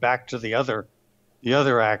something back to the other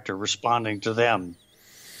actor, responding to them.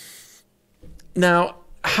 Now,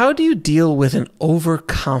 how do you deal with an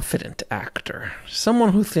overconfident actor?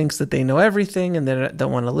 Someone who thinks that they know everything and they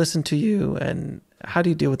don't want to listen to you. And how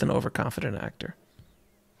do you deal with an overconfident actor?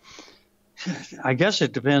 I guess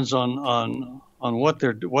it depends on what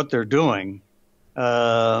they're doing.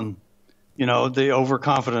 The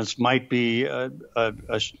overconfidence might be a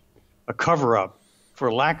cover up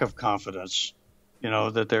for lack of confidence.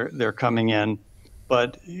 That they're coming in,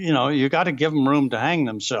 but you got to give them room to hang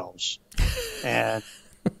themselves, and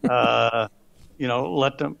let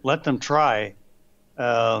them try.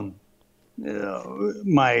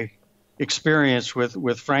 my experience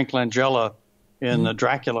with Frank Langella in the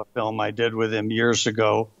Dracula film I did with him years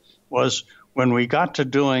ago was when we got to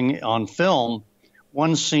doing on film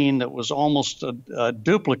one scene that was almost a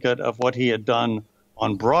duplicate of what he had done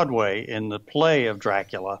on Broadway in the play of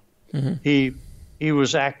Dracula. He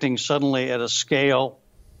was acting suddenly at a scale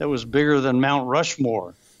that was bigger than Mount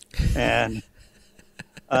Rushmore, and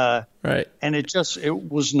right. And it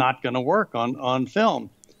was not going to work on film,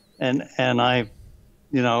 and I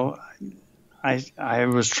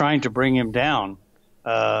was trying to bring him down,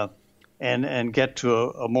 and get to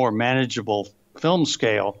a more manageable film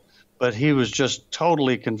scale, but he was just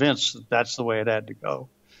totally convinced that that's the way it had to go.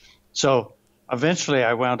 So eventually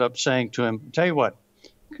I wound up saying to him, tell you what,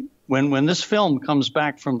 when this film comes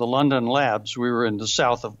back from the London labs, we were in the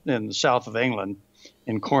south of England,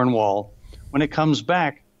 in Cornwall. When it comes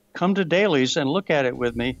back, come to Daly's and look at it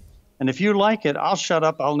with me. And if you like it, I'll shut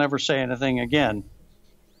up. I'll never say anything again.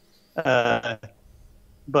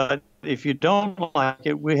 But if you don't like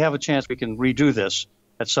it, we have a chance we can redo this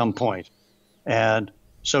at some point. And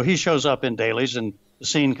so he shows up in Daly's, and the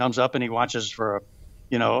scene comes up, and he watches for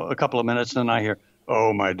a couple of minutes, and I hear,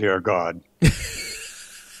 "Oh my dear God."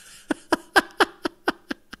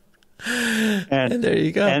 And there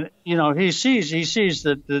you go. And he sees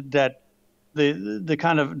that the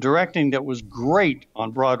kind of directing that was great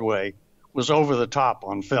on Broadway was over the top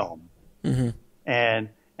on film. And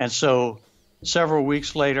so several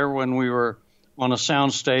weeks later, when we were on a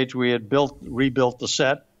sound stage, we had rebuilt the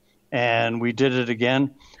set, and we did it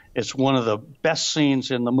again. It's one of the best scenes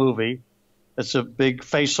in the movie. It's a big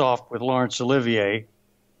face-off with Laurence Olivier,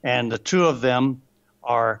 and the two of them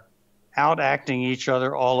are out-acting each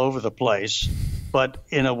other all over the place, but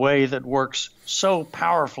in a way that works so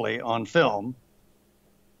powerfully on film.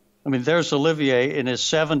 I mean, there's Olivier in his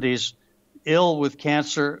 70s, ill with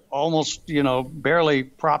cancer, almost, barely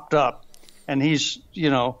propped up, and he's,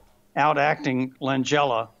 out-acting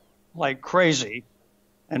Langella like crazy.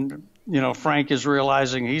 And, Frank is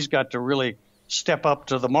realizing he's got to really step up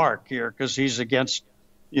to the mark here because he's against,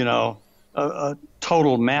 a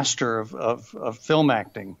total master of film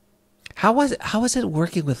acting. How was it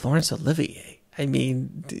working with Laurence Olivier? I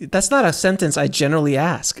mean, that's not a sentence I generally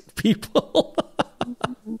ask people.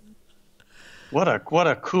 What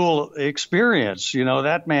a cool experience.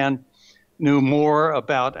 That man knew more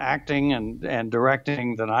about acting and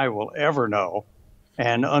directing than I will ever know,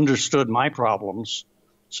 and understood my problems.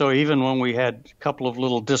 So even when we had a couple of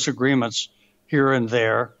little disagreements here and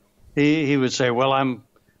there, he would say, well, I'm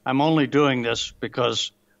only doing this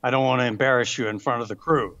because I don't want to embarrass you in front of the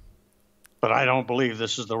crew, but I don't believe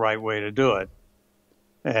this is the right way to do it.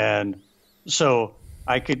 And so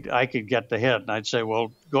I could get the hit, and I'd say,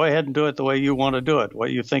 well, go ahead and do it the way you want to do it,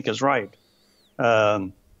 what you think is right.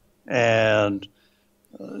 Because,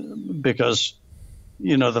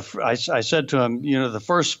 I said to him, the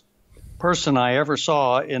first person I ever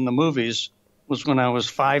saw in the movies was when I was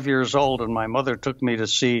 5 years old, and my mother took me to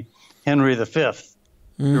see Henry V,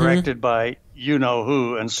 directed by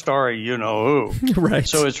you-know-who and starring you-know-who. Right.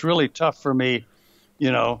 So it's really tough for me,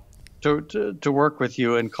 to work with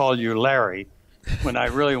you and call you Larry when I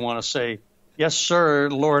really want to say, yes, sir,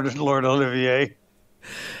 Lord Olivier.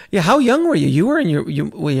 Yeah, how young were you? You were in your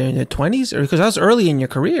 20s, or because I was early in your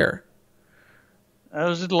career. I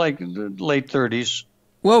was like late 30s.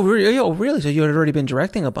 Well, really? So you had already been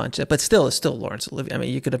directing a bunch, but still, it's still Laurence Olivier. I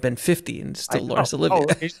mean, you could have been 50 and still Laurence Olivier.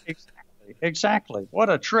 Oh, exactly. What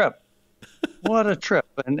a trip! What a trip!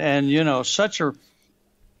 And such an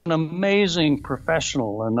amazing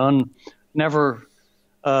professional, and never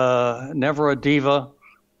a diva.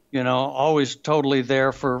 Always totally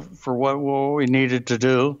there for what we needed to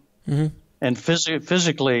do. And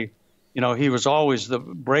physically, he was always the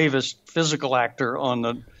bravest physical actor on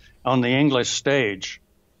the English stage,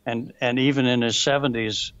 and even in his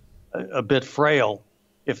 70s, a bit frail.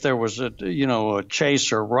 If there was a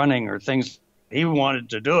chase or running or things, he wanted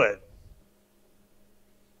to do it.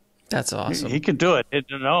 That's awesome. He could do it.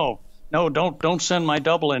 No, don't send my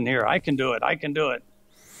double in here. I can do it.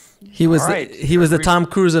 He was the Tom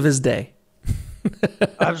Cruise of his day.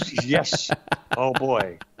 Yes. Oh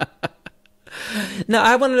boy. Now,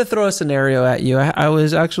 I wanted to throw a scenario at you. I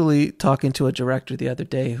was actually talking to a director the other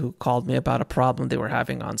day who called me about a problem they were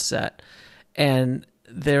having on set, and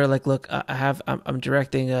they're like, "Look, I'm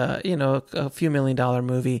directing a few $1 million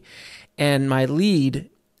movie, and my lead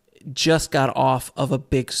just got off of a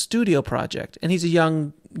big studio project, and he's a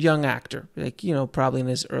young actor, like probably in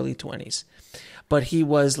his early 20s, but he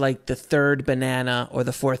was like the third banana or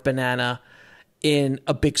the fourth banana in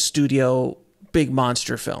a big studio, big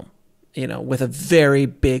monster film." with a very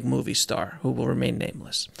big movie star who will remain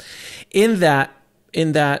nameless. In that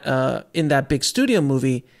big studio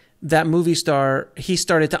movie, that movie star, he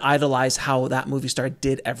started to idolize how that movie star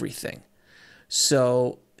did everything.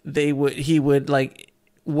 So he would like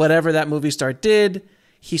whatever that movie star did,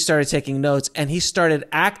 he started taking notes, and he started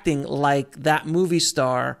acting like that movie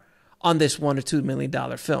star on this $1 or $2 million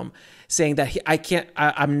film, saying that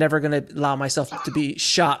I'm never going to allow myself to be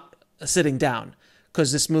shot sitting down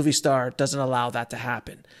because this movie star doesn't allow that to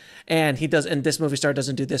happen. And this movie star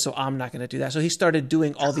doesn't do this, so I'm not going to do that. So he started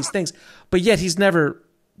doing all these things, but yet he's never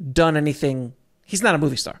done anything. He's not a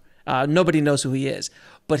movie star. Nobody knows who he is.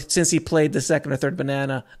 But since he played the second or third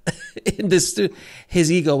banana in this,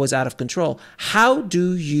 his ego was out of control. How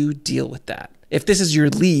do you deal with that? If this is your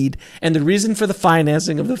lead and the reason for the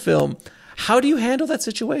financing of the film, how do you handle that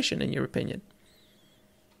situation, in your opinion?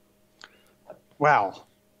 Wow,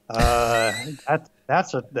 that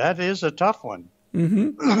is a tough one.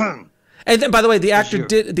 Mm-hmm. And then, by the way, the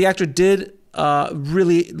actor did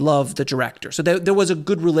really love the director, so there was a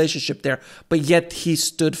good relationship there. But yet he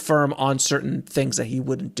stood firm on certain things that he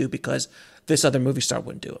wouldn't do because this other movie star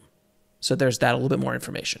wouldn't do them. So there's that, a little bit more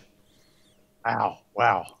information. Wow,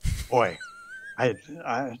 boy,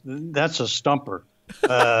 that's a stumper.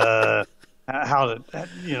 How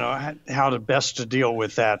to best to deal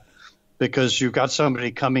with that, because you've got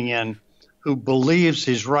somebody coming in who believes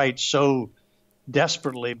he's right so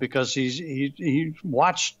desperately because he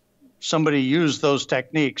watched somebody use those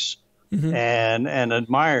techniques mm-hmm. and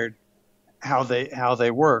admired how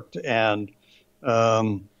they worked, and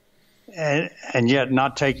yet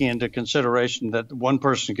not taking into consideration that one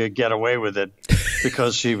person could get away with it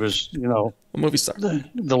because he was, a movie star,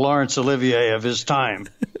 the Laurence Olivier of his time,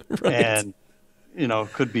 right. And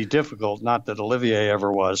could be difficult. Not that Olivier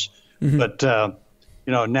ever was, mm-hmm. But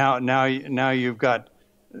now you've got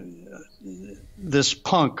this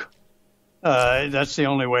punk. That's the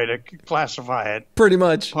only way to classify it. Pretty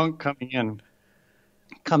much. Punk coming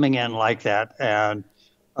in like that, and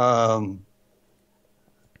I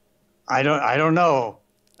don't know.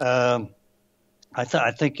 I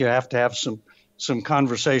think you have to have some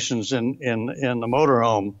conversations in the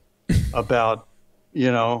motorhome about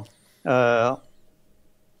how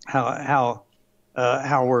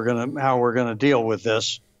we're gonna deal with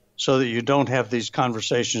this, so that you don't have these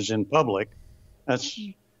conversations in public. That's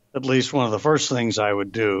at least one of the first things I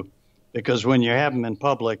would do, because when you have them in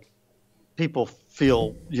public, people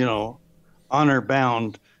feel, honor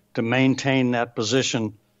bound to maintain that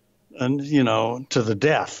position, and to the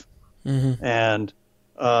death. Mm-hmm. And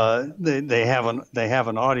they have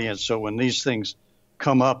an audience. So when these things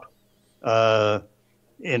come up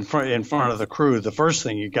in front of the crew, the first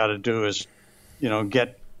thing you got to do is,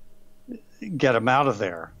 get them out of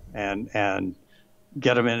there and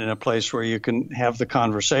get them in a place where you can have the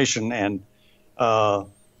conversation and talk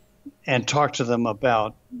to them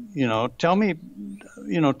about, tell me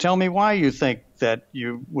why you think that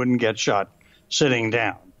you wouldn't get shot sitting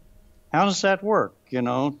down. How does that work?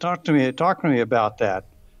 Talk to me about that.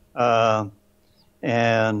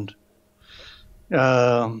 And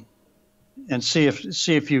see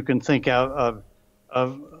if you can think out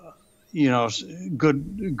of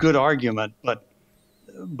good argument,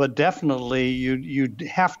 but definitely you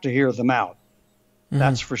have to hear them out. Mm-hmm.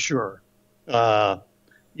 That's for sure.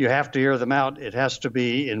 You have to hear them out. It has to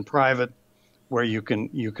be in private, where you can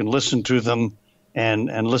listen to them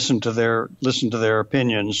and listen to their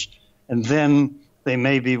opinions, and then they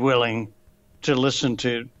may be willing to listen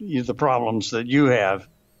to the problems that you have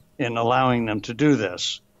in allowing them to do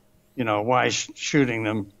this. Why shooting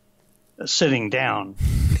them sitting down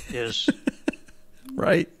is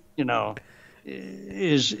right.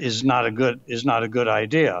 Is not a good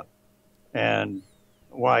idea, and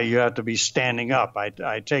why you have to be standing up.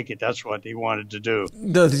 I take it that's what he wanted to do.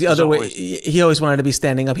 The other way, he always wanted to be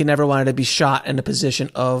standing up. He never wanted to be shot in a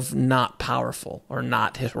position of not powerful or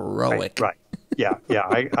not heroic. Right. Yeah.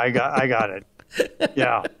 I got it.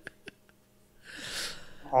 Yeah.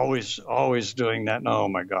 Always doing that. Oh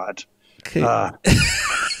my God. Okay. I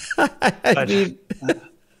mean,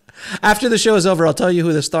 after the show is over, I'll tell you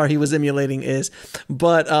who the star he was emulating is.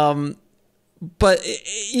 But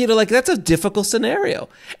that's a difficult scenario.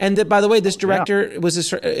 And by the way, this director was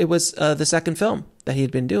the second film that he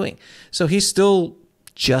had been doing, so he's still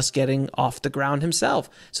just getting off the ground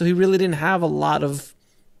himself. So he really didn't have a lot of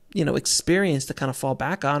experience to kind of fall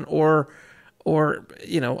back on, or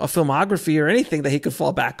a filmography or anything that he could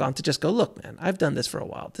fall back on to just go, look, man, I've done this for a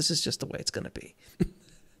while. This is just the way it's going to be.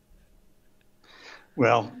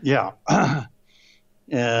 Well, yeah.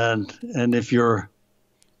 And if you're,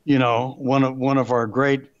 one of our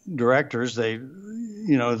great directors, the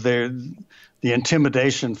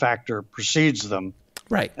intimidation factor precedes them,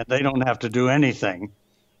 Right. and they don't have to do anything.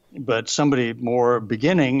 But somebody more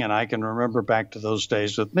beginning, and I can remember back to those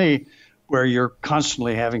days with me, where you're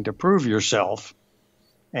constantly having to prove yourself,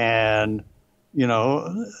 and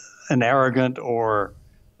an arrogant or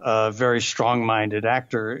a very strong-minded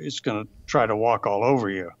actor is going to try to walk all over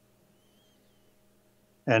you,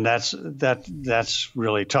 and that's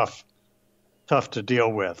really tough to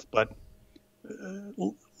deal with. But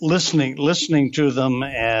listening to them,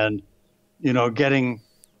 and getting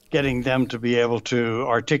them to be able to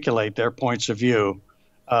articulate their points of view,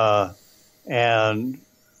 and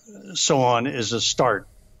so on, is a start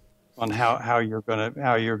on how you're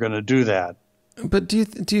gonna do that. But do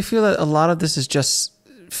you feel that a lot of this is just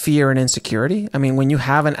fear and insecurity? I mean, when you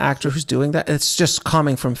have an actor who's doing that, it's just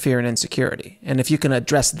coming from fear and insecurity. And if you can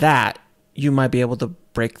address that, you might be able to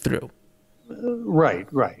break through. Right.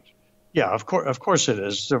 Yeah, of course it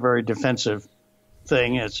is. It's a very defensive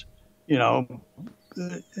thing. It's,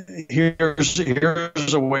 here's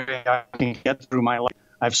a way I can get through my life.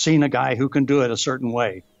 I've seen a guy who can do it a certain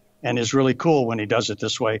way and is really cool when he does it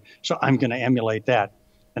this way, so I'm going to emulate that.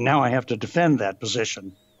 And now I have to defend that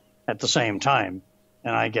position at the same time,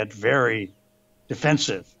 and I get very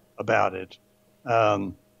defensive about it.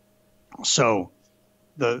 So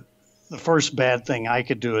the first bad thing I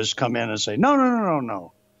could do is come in and say,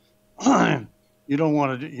 no. You don't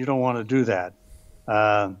want to do that.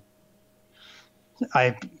 I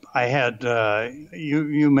had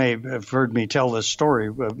you may have heard me tell this story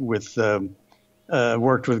with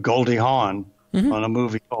worked with Goldie Hawn on a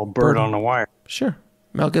movie called Bird on the Wire. Sure,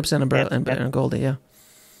 Mel Gibson and Goldie, yeah.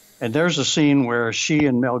 And there's a scene where she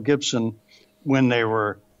and Mel Gibson, when they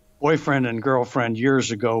were boyfriend and girlfriend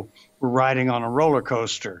years ago, were riding on a roller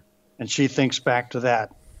coaster, and she thinks back to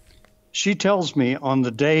that. She tells me on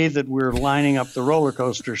the day that we're lining up the roller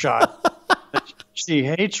coaster shot that she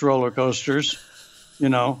hates roller coasters.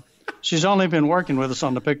 She's only been working with us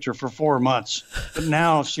on the picture for 4 months, but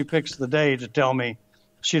now she picks the day to tell me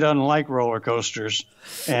she doesn't like roller coasters,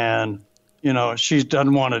 and she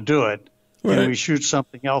doesn't want to do it. Right. And we shoot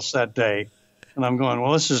something else that day, and I'm going,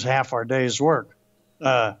 well, this is half our day's work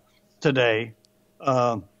today,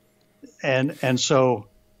 and so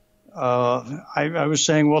I was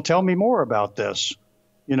saying, well, tell me more about this.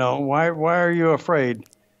 Why are you afraid?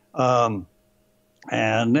 And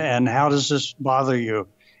how does this bother you?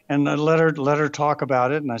 And I let her talk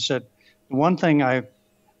about it. And I said, the one thing I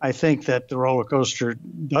think that the roller coaster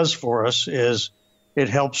does for us is it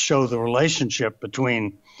helps show the relationship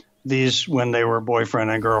between these when they were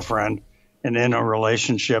boyfriend and girlfriend and in a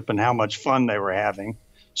relationship, and how much fun they were having.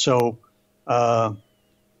 So,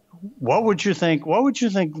 what would you think? What would you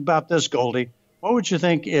think about this, Goldie? What would you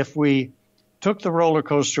think if we took the roller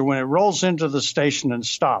coaster when it rolls into the station and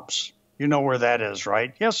stops? You know where that is,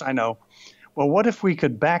 right? Yes, I know. Well, what if we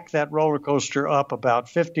could back that roller coaster up about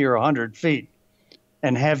 50 or 100 feet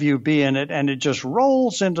and have you be in it, and it just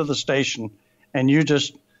rolls into the station, and you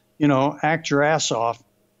just, act your ass off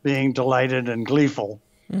being delighted and gleeful,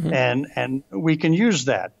 and we can use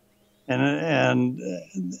that. And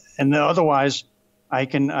otherwise, I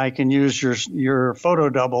can use your photo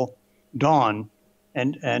double, Dawn,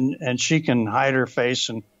 and she can hide her face,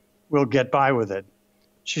 and we'll get by with it.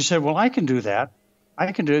 She said, well, I can do that.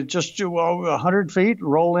 I can do it. Just do 100 feet,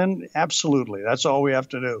 roll in. Absolutely. That's all we have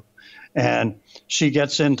to do. And she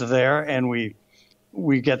gets into there, and we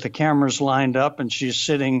get the cameras lined up, and she's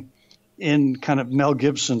sitting in kind of Mel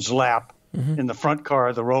Gibson's lap in the front car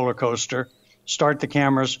of the roller coaster. Start the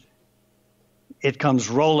cameras. It comes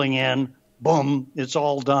rolling in. Boom. It's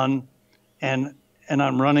all done. And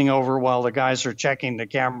I'm running over while the guys are checking the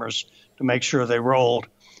cameras to make sure they rolled.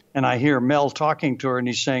 And I hear Mel talking to her, and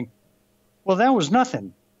he's saying, well, that was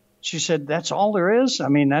nothing. She said, that's all there is? I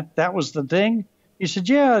mean, that was the thing? He said,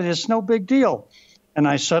 yeah, it's no big deal. And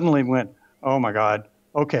I suddenly went, oh, my God.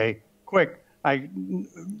 Okay, quick. I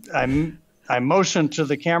motioned to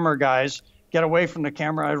the camera guys, get away from the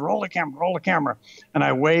camera. I roll the camera. And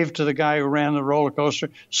I waved to the guy who ran the roller coaster,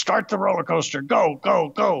 start the roller coaster, go, go,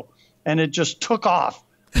 go. And it just took off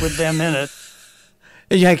with them in it.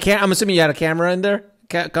 I'm assuming you had a camera in there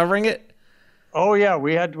covering it? Oh, yeah,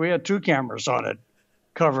 we had 2 cameras on it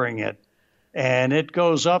covering it. And it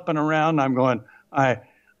goes up and around. I'm going, I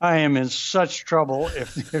am in such trouble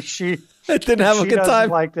if she didn't have a good time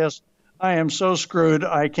like this. I am so screwed.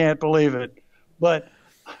 I can't believe it. But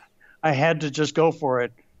I had to just go for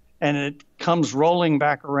it. And it comes rolling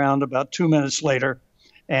back around about 2 minutes later.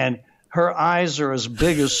 And her eyes are as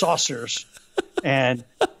big as saucers. And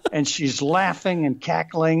she's laughing and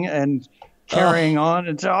cackling and carrying on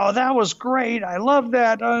and say, oh, that was great. I love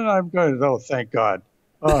that. And I'm good. Oh, thank God.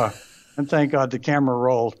 And thank God the camera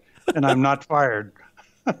rolled and I'm not fired.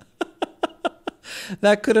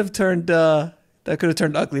 That could have turned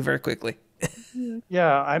ugly very quickly.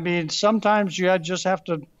 Yeah, I mean, sometimes you just have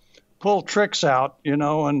to pull tricks out,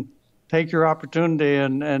 and take your opportunity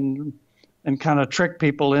and kind of trick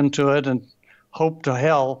people into it and hope to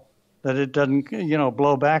hell that it doesn't,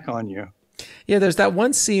 blow back on you. Yeah, there's that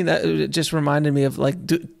one scene that just reminded me of like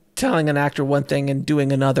telling an actor one thing and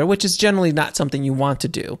doing another, which is generally not something you want to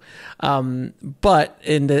do. But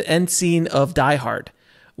in the end scene of Die Hard,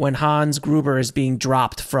 when Hans Gruber is being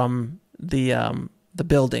dropped from the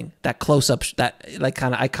building, that close-up, that like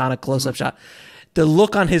kind of iconic close-up shot, the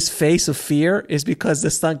look on his face of fear is because the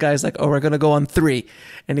stunt guy is like, oh, we're going to go on 3.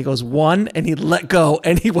 And he goes 1 and he let go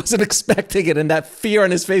and he wasn't expecting it. And that fear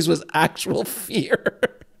on his face was actual fear.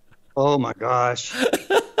 Oh my gosh.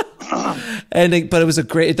 But it was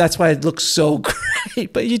that's why it looks so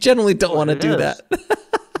great, but you generally don't want to do that.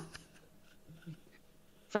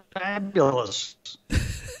 Fabulous.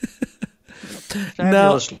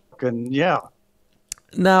 Fabulous looking, yeah.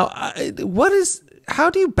 Now, how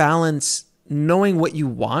do you balance knowing what you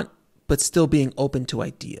want, but still being open to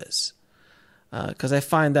ideas? Because I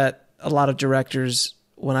find that a lot of directors,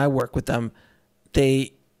 when I work with them,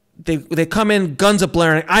 they come in guns a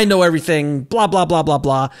blaring. I know everything, blah, blah, blah, blah,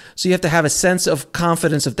 blah. So you have to have a sense of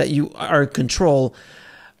confidence of that you are in control,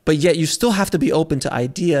 but yet you still have to be open to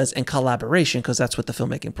ideas and collaboration because that's what the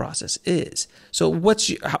filmmaking process is. So what's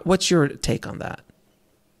your take on that?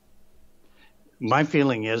 My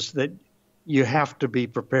feeling is that you have to be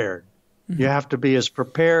prepared. You have to be as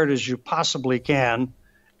prepared as you possibly can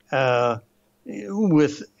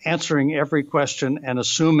with answering every question and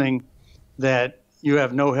assuming that you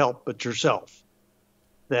have no help but yourself,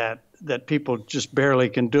 that people just barely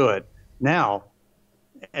can do it. Now,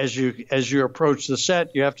 as you approach the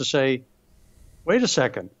set, you have to say, wait a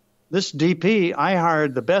second, this DP, I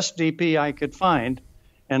hired the best DP I could find,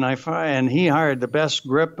 and he hired the best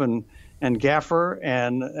grip and gaffer,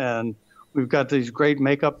 and we've got these great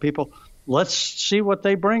makeup people. Let's see what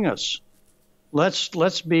they bring us. Let's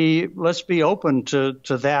be open to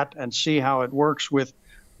that and see how it works with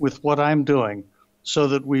what I'm doing, so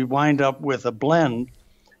that we wind up with a blend.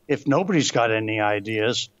 If nobody's got any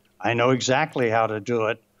ideas, I know exactly how to do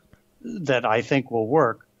it that I think will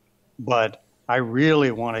work, but I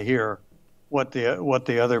really want to hear what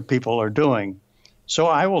the other people are doing. So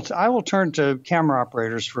I will turn to camera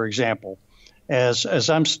operators, for example, as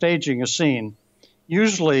I'm staging a scene.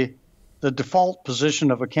 Usually the default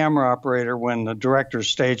position of a camera operator when the director's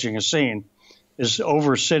staging a scene is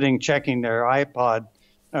over sitting checking their iPod,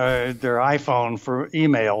 their iPhone for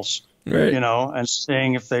emails, right, and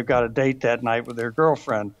seeing if they've got a date that night with their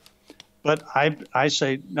girlfriend. But I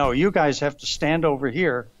say, no, you guys have to stand over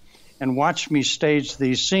here and watch me stage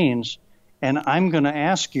these scenes, and I'm going to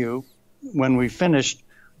ask you when we finished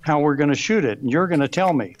how we're going to shoot it, and you're going to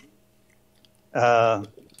tell me.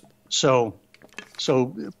 So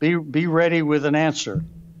be ready with an answer.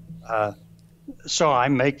 So I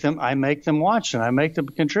make them watch, and I make them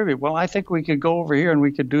contribute. Well, I think we could go over here and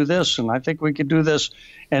we could do this, and I think we could do this.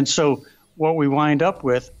 And so what we wind up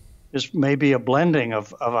with is maybe a blending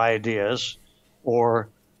of ideas or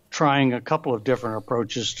trying a couple of different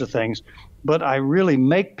approaches to things. But I really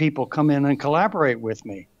make people come in and collaborate with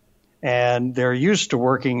me. And they're used to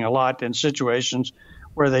working a lot in situations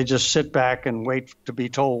where they just sit back and wait to be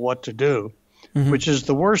told what to do, which is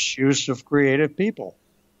the worst use of creative people.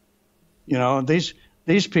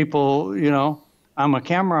 These people, I'm a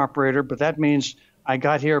camera operator, but that means I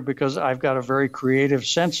got here because I've got a very creative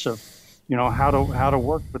sense of, how to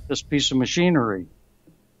work with this piece of machinery.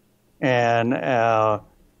 And, I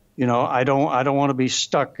don't want to be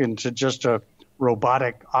stuck into just a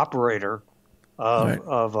robotic operator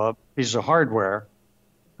of a piece of hardware.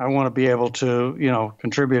 I want to be able to,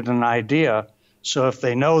 contribute an idea. So if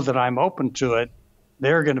they know that I'm open to it,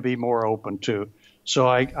 they're going to be more open to. So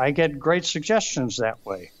I get great suggestions that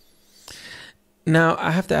way. Now,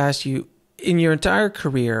 I have to ask you, in your entire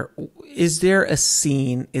career, is there a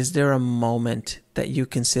scene, is there a moment that you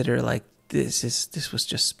consider like, this was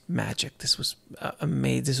just magic, this was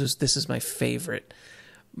amazing, this is my favorite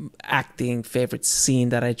favorite scene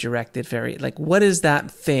that I directed? What is that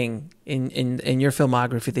thing in your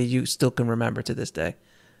filmography that you still can remember to this day?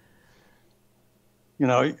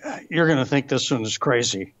 You're going to think this one is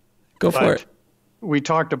crazy. Go for it. We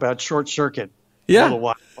talked about Short Circuit a little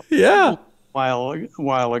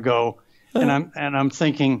while ago, and I'm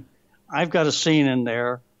thinking I've got a scene in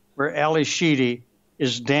there where Ali Sheedy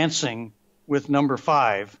is dancing with number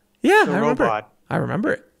 5 Yeah, the I remember. robot, I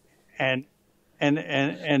remember it.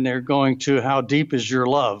 and they're going to How Deep Is Your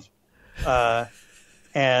Love, uh,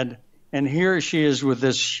 and here she is with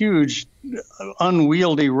this huge,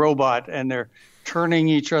 unwieldy robot, and they're turning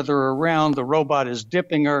each other around. The robot is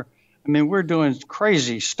dipping her. I mean, we're doing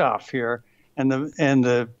crazy stuff here, and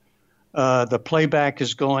the playback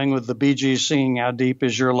is going with the Bee Gees singing "How Deep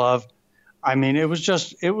Is Your Love." I mean, it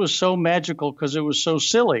was so magical because it was so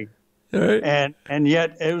silly, Right. and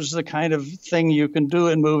yet it was the kind of thing you can do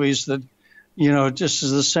in movies that, just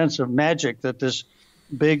as a sense of magic that this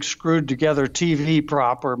big screwed together TV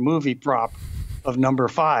prop or movie prop of number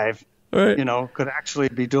 5, Right. could actually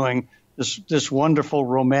be doing this wonderful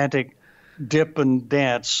romantic dip and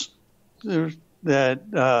dance.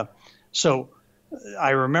 So I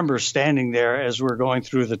remember standing there as we're going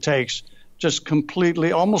through the takes, just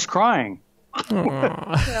completely almost crying.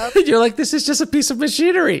 You're like, this is just a piece of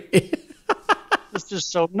machinery. It's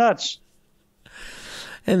just so nuts.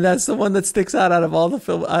 And that's the one that sticks out of all the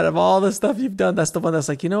film, out of all the stuff you've done. That's the one that's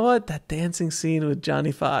like, you know what? That dancing scene with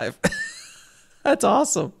Johnny Five. That's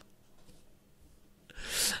awesome.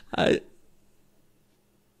 I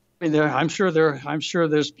mean, I'm sure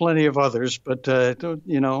there's plenty of others, but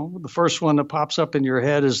the first one that pops up in your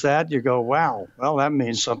head is that. You go, wow, well, that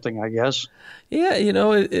means something, I guess. Yeah,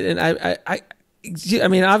 and I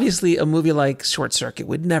mean, obviously, a movie like Short Circuit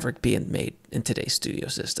would never be made in today's studio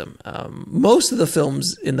system. Most of the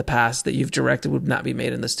films in the past that you've directed would not be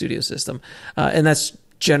made in the studio system, and that's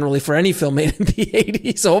generally for any film made in the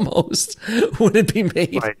 80s almost wouldn't be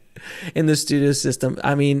made Right. in the studio system.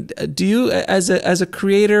 I mean, do you, as a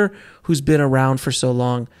creator who's been around for so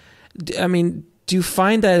long, do you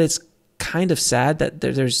find that it's kind of sad that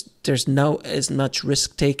there's no as much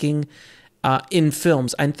risk taking in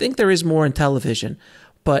films? I think there is more in television,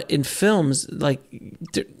 but in films like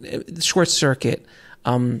Short Circuit,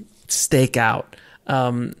 Stakeout,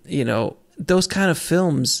 those kind of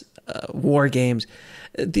films, War Games,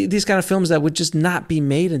 these kind of films that would just not be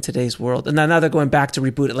made in today's world. And now they're going back to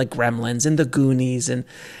reboot it, like Gremlins and The Goonies and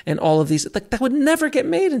all of these, like, that would never get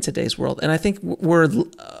made in today's world. And I think we're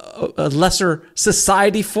a lesser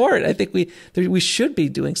society for it. I think we should be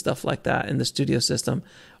doing stuff like that in the studio system.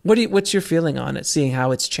 What's your feeling on it, seeing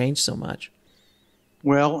how it's changed so much?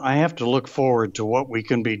 Well, I have to look forward to what we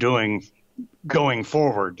can be doing going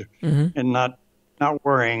forward, and not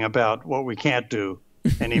worrying about what we can't do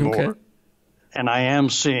anymore. Okay. And I am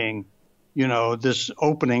seeing, this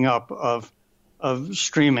opening up of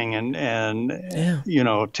streaming and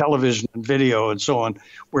television and video and so on,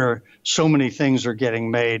 where so many things are getting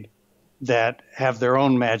made that have their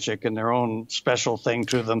own magic and their own special thing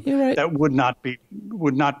to them. You're right. That would not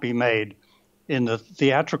be made in the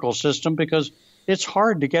theatrical system, because it's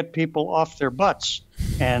hard to get people off their butts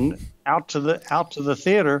and out to the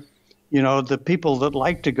theater. The people that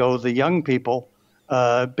like to go, the young people,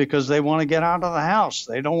 because they want to get out of the house.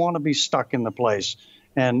 They don't want to be stuck in the place.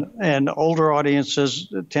 And older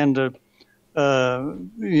audiences tend to,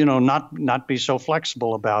 not be so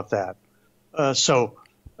flexible about that. So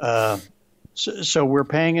we're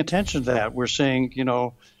paying attention to that. We're seeing,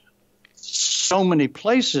 so many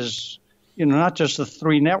places, not just the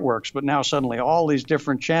 3 networks, but now suddenly all these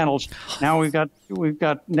different channels. Now we've got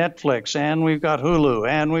Netflix, and we've got Hulu,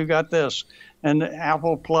 and we've got this, and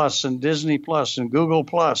Apple Plus, and Disney Plus, and Google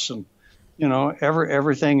Plus, and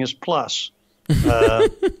everything is plus.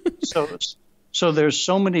 So there's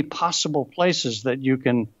so many possible places that you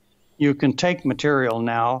can take material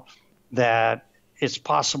now that it's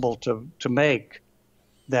possible to make,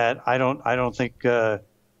 that I don't think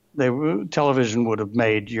television would have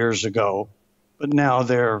made years ago, but now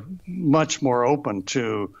they're much more open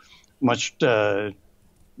to much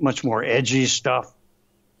more edgy stuff.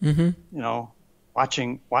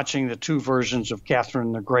 Watching the 2 versions of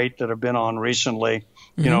Catherine the Great that have been on recently,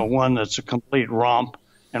 one that's a complete romp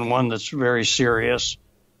and one that's very serious.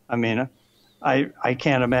 I mean, I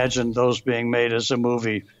can't imagine those being made as a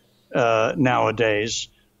movie nowadays,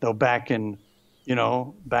 though back in the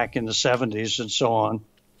 70s and so on,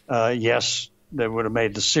 yes, they would have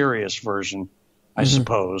made the serious version, I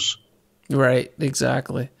suppose. Right,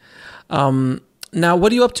 exactly. Now,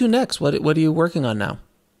 what are you up to next? What are you working on now?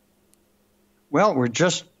 Well, we're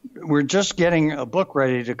just getting a book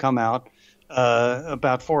ready to come out.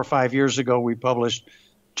 About 4 or 5 years ago, we published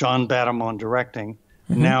John Badham on Directing.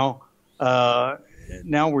 Now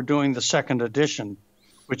we're doing the 2nd edition,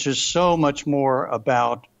 which is so much more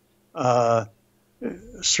about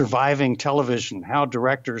surviving television, how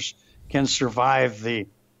directors can survive the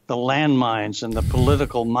landmines and the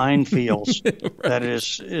political minefields Right. that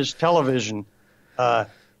is television.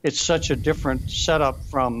 it's such a different setup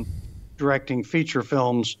from directing feature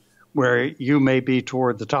films where you may be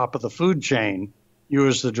toward the top of the food chain, you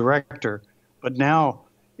as the director. But now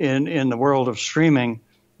in the world of streaming,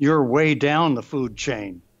 you're way down the food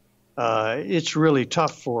chain. It's really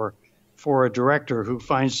tough for a director who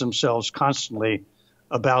finds themselves constantly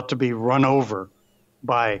about to be run over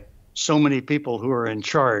by so many people who are in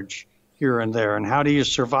charge here and there. And how do you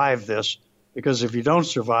survive this? Because if you don't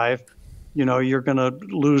survive, you're going to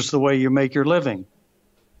lose the way you make your living.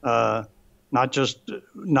 Not just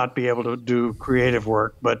not be able to do creative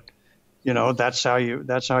work, but that's how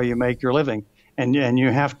you make your living. And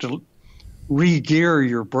you have to re-gear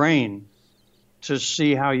your brain to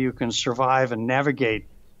see how you can survive and navigate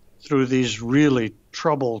through these really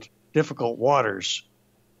troubled, difficult waters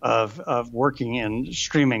of working in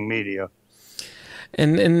streaming media.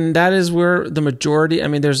 And that is where the majority, I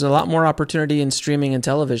mean, there's a lot more opportunity in streaming and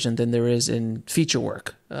television than there is in feature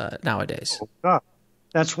work nowadays. Oh, God.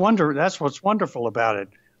 That's what's wonderful about it.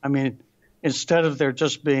 I mean, instead of there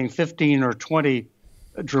just being 15 or 20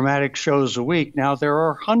 dramatic shows a week, now there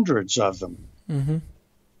are hundreds of them. Mm-hmm.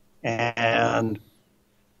 And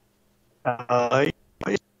I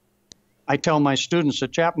tell my students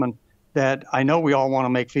at Chapman that I know we all want to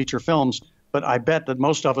make feature films, but I bet that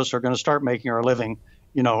most of us are going to start making our living,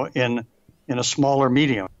 in a smaller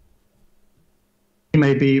medium. We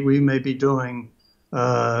may be doing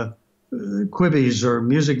quibbies or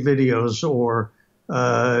music videos or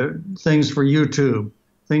things for YouTube,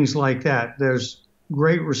 things like that. There's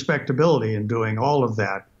great respectability in doing all of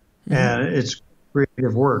that, and it's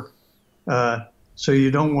creative work. So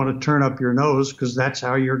you don't want to turn up your nose, because that's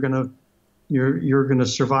how you're gonna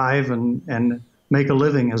survive and make a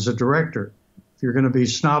living as a director. If you're going to be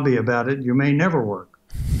snobby about it, you may never work.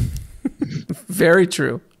 Very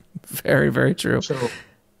true. Very, very true. So,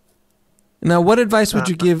 now, what advice would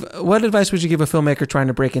you give? What advice would you give a filmmaker trying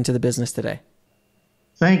to break into the business today?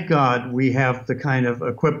 Thank God we have the kind of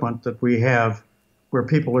equipment that we have, where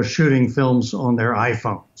people are shooting films on their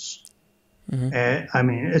iPhones. Mm-hmm. I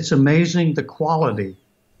mean, it's amazing the quality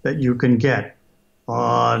that you can get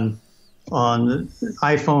on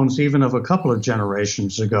iPhones, even of a couple of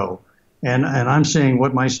generations ago. And I'm seeing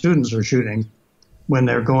what my students are shooting when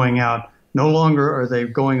they're going out. No longer are they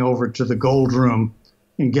going over to the gold room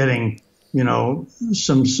and getting, a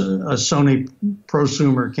Sony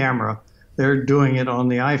prosumer camera. They're doing it on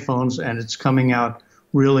the iPhones, and it's coming out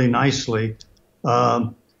really nicely.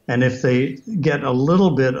 And if they get a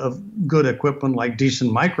little bit of good equipment, like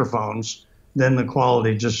decent microphones, then the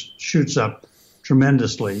quality just shoots up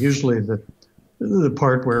tremendously. Usually the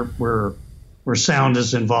part where sound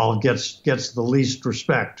is involved gets the least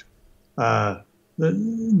respect. The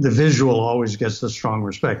visual always gets the strong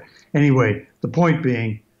respect. Anyway, the point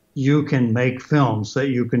being, you can make films that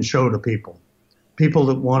you can show to people. People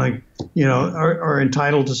that want to, are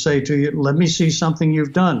entitled to say to you, "Let me see something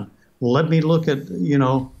you've done. Let me look at,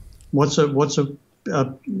 what's a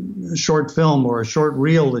short film or a short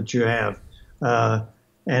reel that you have,"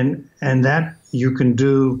 and that you can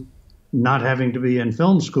do, not having to be in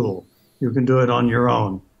film school. You can do it on your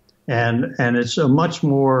own, and it's a much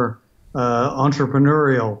more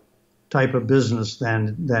entrepreneurial type of business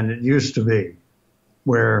than it used to be,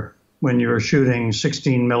 where when you were shooting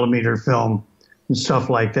 16 millimeter film and stuff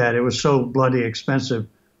like that, it was so bloody expensive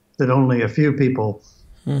that only a few people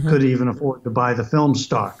could even afford to buy the film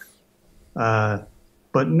stock. But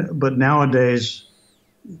nowadays,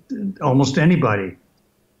 almost anybody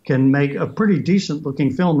can make a pretty decent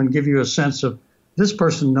looking film and give you a sense of, this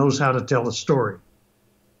person knows how to tell a story.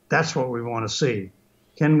 That's what we want to see.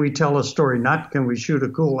 Can we tell a story? Not can we shoot a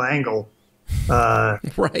cool angle?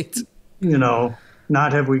 Right.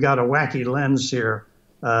 Not have we got a wacky lens here,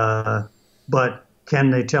 but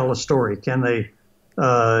can they tell a story? Can they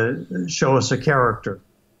show us a character?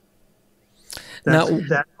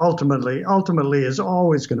 That ultimately is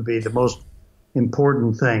always going to be the most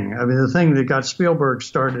important thing. I mean, the thing that got Spielberg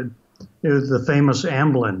started is the famous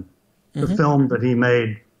Amblin, the film that he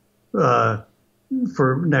made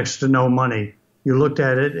for next to no money. You looked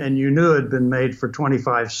at it and you knew it had been made for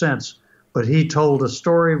 25 cents, but he told a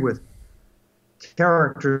story with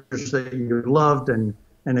characters that you loved, and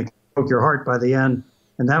it broke your heart by the end.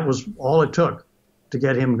 And that was all it took to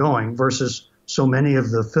get him going, versus so many of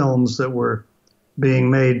the films that were being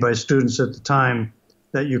made by students at the time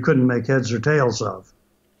that you couldn't make heads or tails of.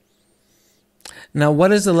 Now,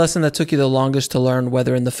 what is the lesson that took you the longest to learn,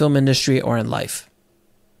 whether in the film industry or in life?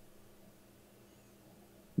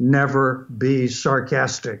 Never be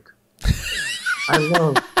sarcastic.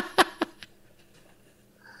 I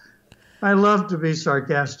love to be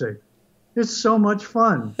sarcastic. It's so much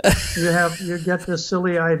fun. You get this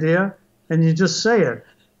silly idea and you just say it.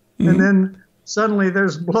 And then suddenly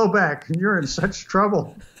there's blowback and you're in such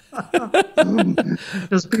trouble.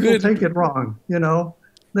 Because people take it wrong, you know.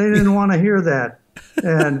 They didn't want to hear that.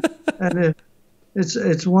 And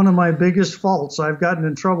it's one of my biggest faults. I've gotten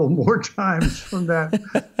in trouble more times from that.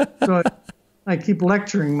 So I keep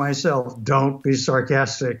lecturing myself, don't be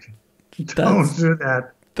sarcastic. Don't do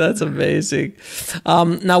that. That's amazing.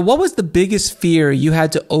 Now, what was the biggest fear you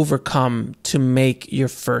had to overcome to make your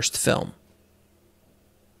first film?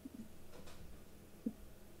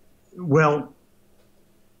 Well,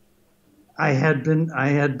 I had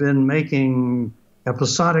been making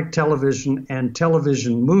episodic television and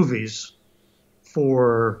television movies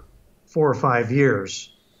for 4 or 5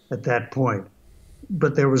 years at that point.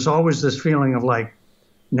 But there was always this feeling of like,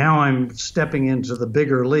 now I'm stepping into the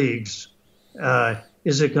bigger leagues.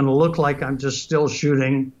 Is it going to look like I'm just still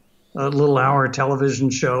shooting a little hour television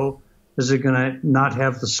show? Is it going to not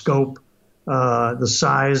have the scope, the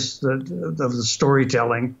size of the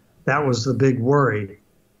storytelling? That was the big worry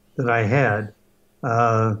that I had.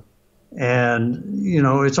 And, you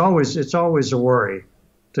know, it's always a worry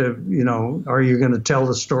to, you know, are you going to tell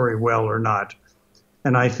the story well or not?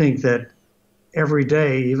 And I think that every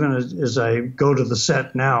day, even as I go to the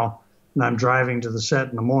set now, and I'm driving to the set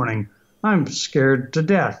in the morning, I'm scared to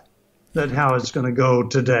death that how it's going to go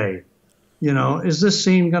today. You know, is this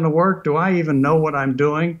scene going to work? Do I even know what I'm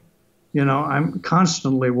doing? You know, I'm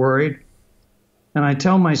constantly worried. And I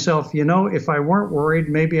tell myself, you know, if I weren't worried,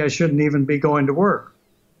 maybe I shouldn't even be going to work.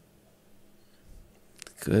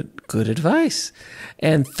 Good advice.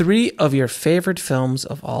 And 3 of your favorite films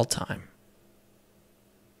of all time.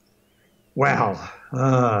 Wow.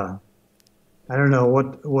 I don't know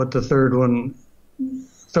what the third one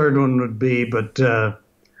would be, but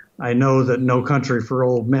I know that No Country for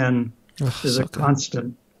Old Men is a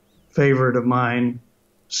constant favorite of mine.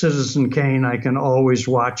 Citizen Kane, I can always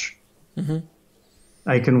watch. Mm-hmm.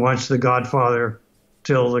 I can watch The Godfather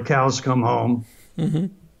till the cows come home. Mm-hmm.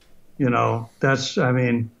 You know, that's, I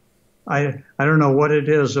mean, I don't know what it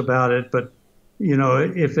is about it, but, you know,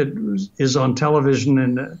 if it is on television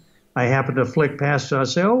and I happen to flick past it, I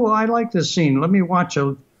say, oh, well, I like this scene. Let me watch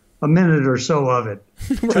a minute or so of it.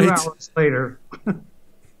 Right. 2 hours later.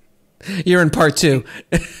 You're in part 2.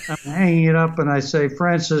 I'm hanging it up and I say,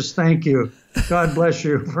 Francis, thank you. God bless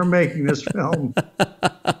you for making this film.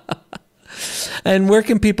 And where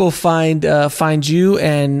can people find you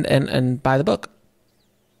and buy the book?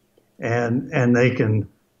 And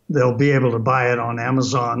they'll be able to buy it on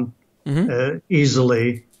Amazon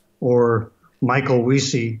easily, or Michael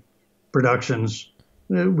Wiese Productions,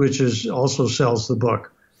 which also sells the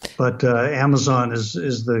book. But Amazon is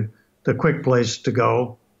the quick place to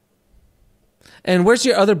go. And where's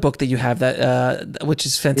your other book that you have that which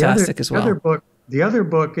is fantastic as well? The other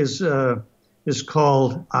book is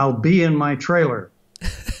called I'll Be in My Trailer.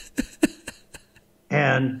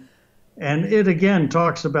 And it again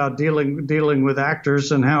talks about dealing with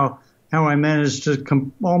actors and how I managed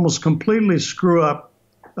to almost completely screw up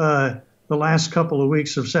the last couple of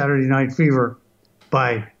weeks of Saturday Night Fever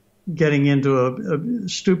by getting into a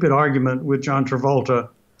stupid argument with John Travolta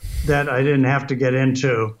that I didn't have to get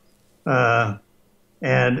into.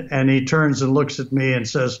 And he turns and looks at me and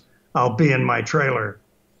says, I'll be in my trailer,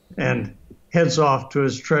 and heads off to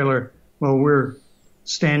his trailer. Well, we're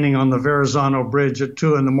standing on the Verrazano Bridge at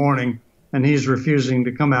 2 a.m, and he's refusing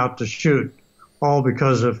to come out to shoot, all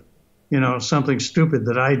because of, you know, something stupid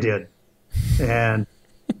that I did. And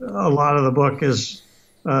a lot of the book is,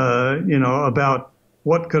 you know, about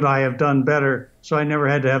what could I have done better so I never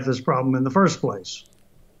had to have this problem in the first place.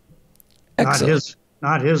 Excellent.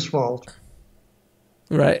 Not his fault.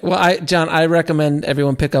 Right. Well, John, I recommend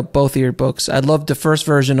everyone pick up both of your books. I loved the first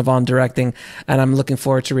version of On Directing, and I'm looking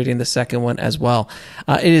forward to reading the second one as well.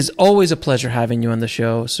 It is always a pleasure having you on the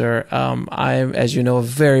show, sir. I'm, as you know, a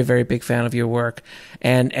very, very big fan of your work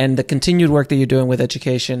and the continued work that you're doing with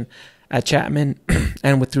education at Chapman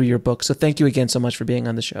and through your book. So thank you again so much for being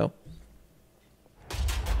on the show.